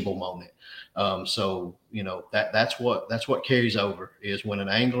teachable moment. That's what carries over is when an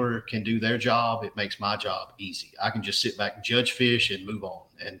angler can do their job, it makes my job easy. I can just sit back and judge fish and move on.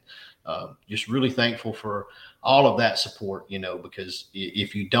 And just really thankful for all of that support, because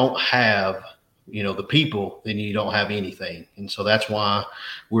if you don't have the people, then you don't have anything. And so that's why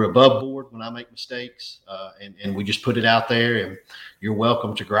we're above board when I make mistakes. And we just put it out there, and you're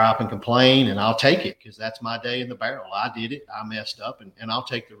welcome to gripe and complain, and I'll take it because that's my day in the barrel. I did it. I messed up, and I'll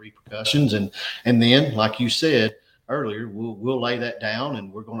take the repercussions. And then, like you said earlier, we'll lay that down,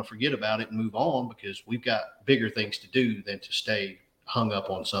 and we're going to forget about it and move on because we've got bigger things to do than to stay hung up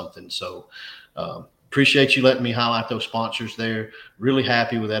on something. So, appreciate you letting me highlight those sponsors there. Really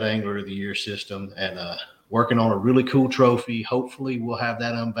happy with that Angler of the Year system and working on a really cool trophy. Hopefully we'll have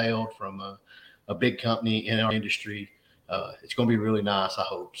that unveiled from a big company in our industry. It's going to be really nice, I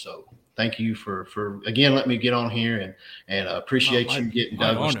hope. So thank you for again, letting me get on here and appreciate you getting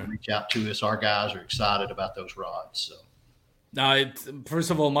Douglas to reach out to us. Our guys are excited about those rods. So. Now,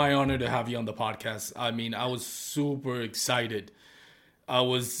 first of all, my honor to have you on the podcast. I mean, I was super excited. I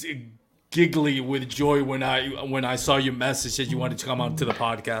was giggly with joy when I saw your message that you wanted to come on to the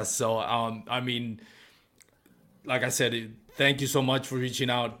podcast. So, like I said, thank you so much for reaching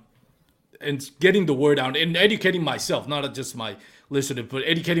out and getting the word out and educating myself, not just my listeners, but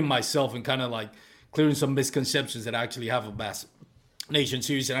educating myself and kind of like clearing some misconceptions that I actually have a Bass Nation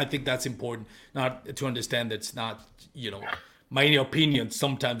series. And I think that's important, not to understand that's not, my opinion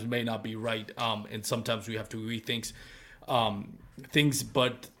sometimes may not be right. And sometimes we have to rethink things,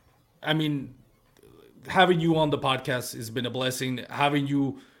 but I mean, having you on the podcast has been a blessing. Having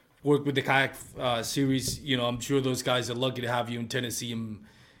you work with the Kayak series, I'm sure those guys are lucky to have you in Tennessee and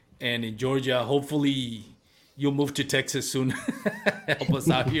in Georgia. Hopefully, you'll move to Texas soon. Help us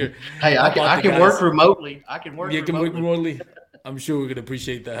out here. Hey, I can work remotely. I can work. You can work remotely. I'm sure we're gonna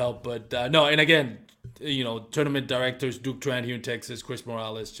appreciate the help. But no, and again, tournament directors Duke Tran here in Texas, Chris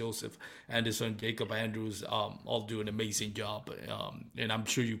Morales, Joseph Anderson, Jacob Andrews, all do an amazing job. And I'm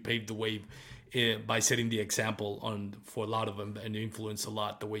sure you paved the way by setting the example for a lot of them and influence a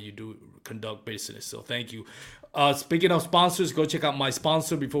lot the way you do conduct business. So thank you. Speaking of sponsors, go check out my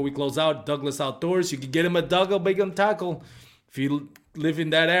sponsor before we close out, Douglas Outdoors. You can get him at Doug Big on Tackle if you live in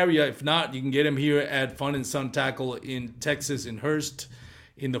that area. If not, you can get him here at Fun and Sun Tackle in Texas, in Hurst,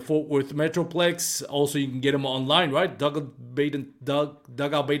 in the Fort Worth Metroplex. Also, you can get them online, right? Dugout Bait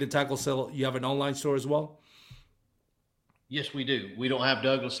and Tackle sell. You have an online store as well? Yes, we do. We don't have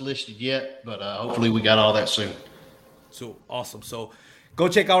Douglas listed yet, but hopefully we got all that soon. So awesome. So go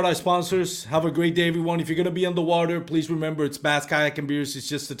check out our sponsors. Have a great day, everyone. If you're going to be on the water, please remember it's Bass, Kayak, and Beers. It's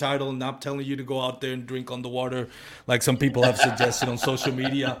just the title, and not telling you to go out there and drink on the water like some people have suggested on social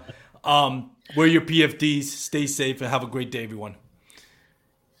media. Wear your PFDs. Stay safe, and have a great day, everyone.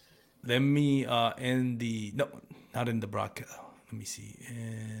 Let me end the... No, not in the broadcast. Let me see.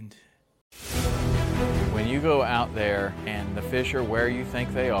 And... When you go out there and the fish are where you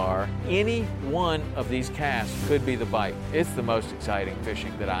think they are, any one of these casts could be the bite. It's the most exciting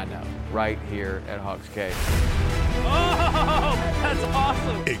fishing that I know, right here at Hawks Cave. Oh, that's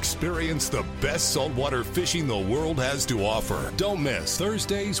awesome. Experience the best saltwater fishing the world has to offer. Don't miss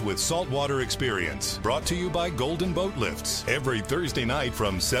Thursdays with Saltwater Experience, brought to you by Golden Boat Lifts, every Thursday night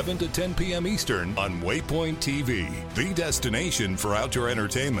from 7 to 10 p.m. Eastern on Waypoint TV, the destination for outdoor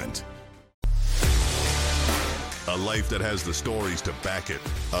entertainment. A life that has the stories to back it.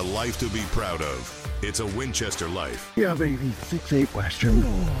 A life to be proud of. It's a Winchester life. Yeah, baby. 6'8" Western.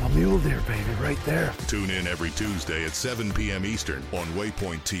 Oh, mule deer, baby, right there. Tune in every Tuesday at 7 p.m. Eastern on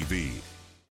Waypoint TV.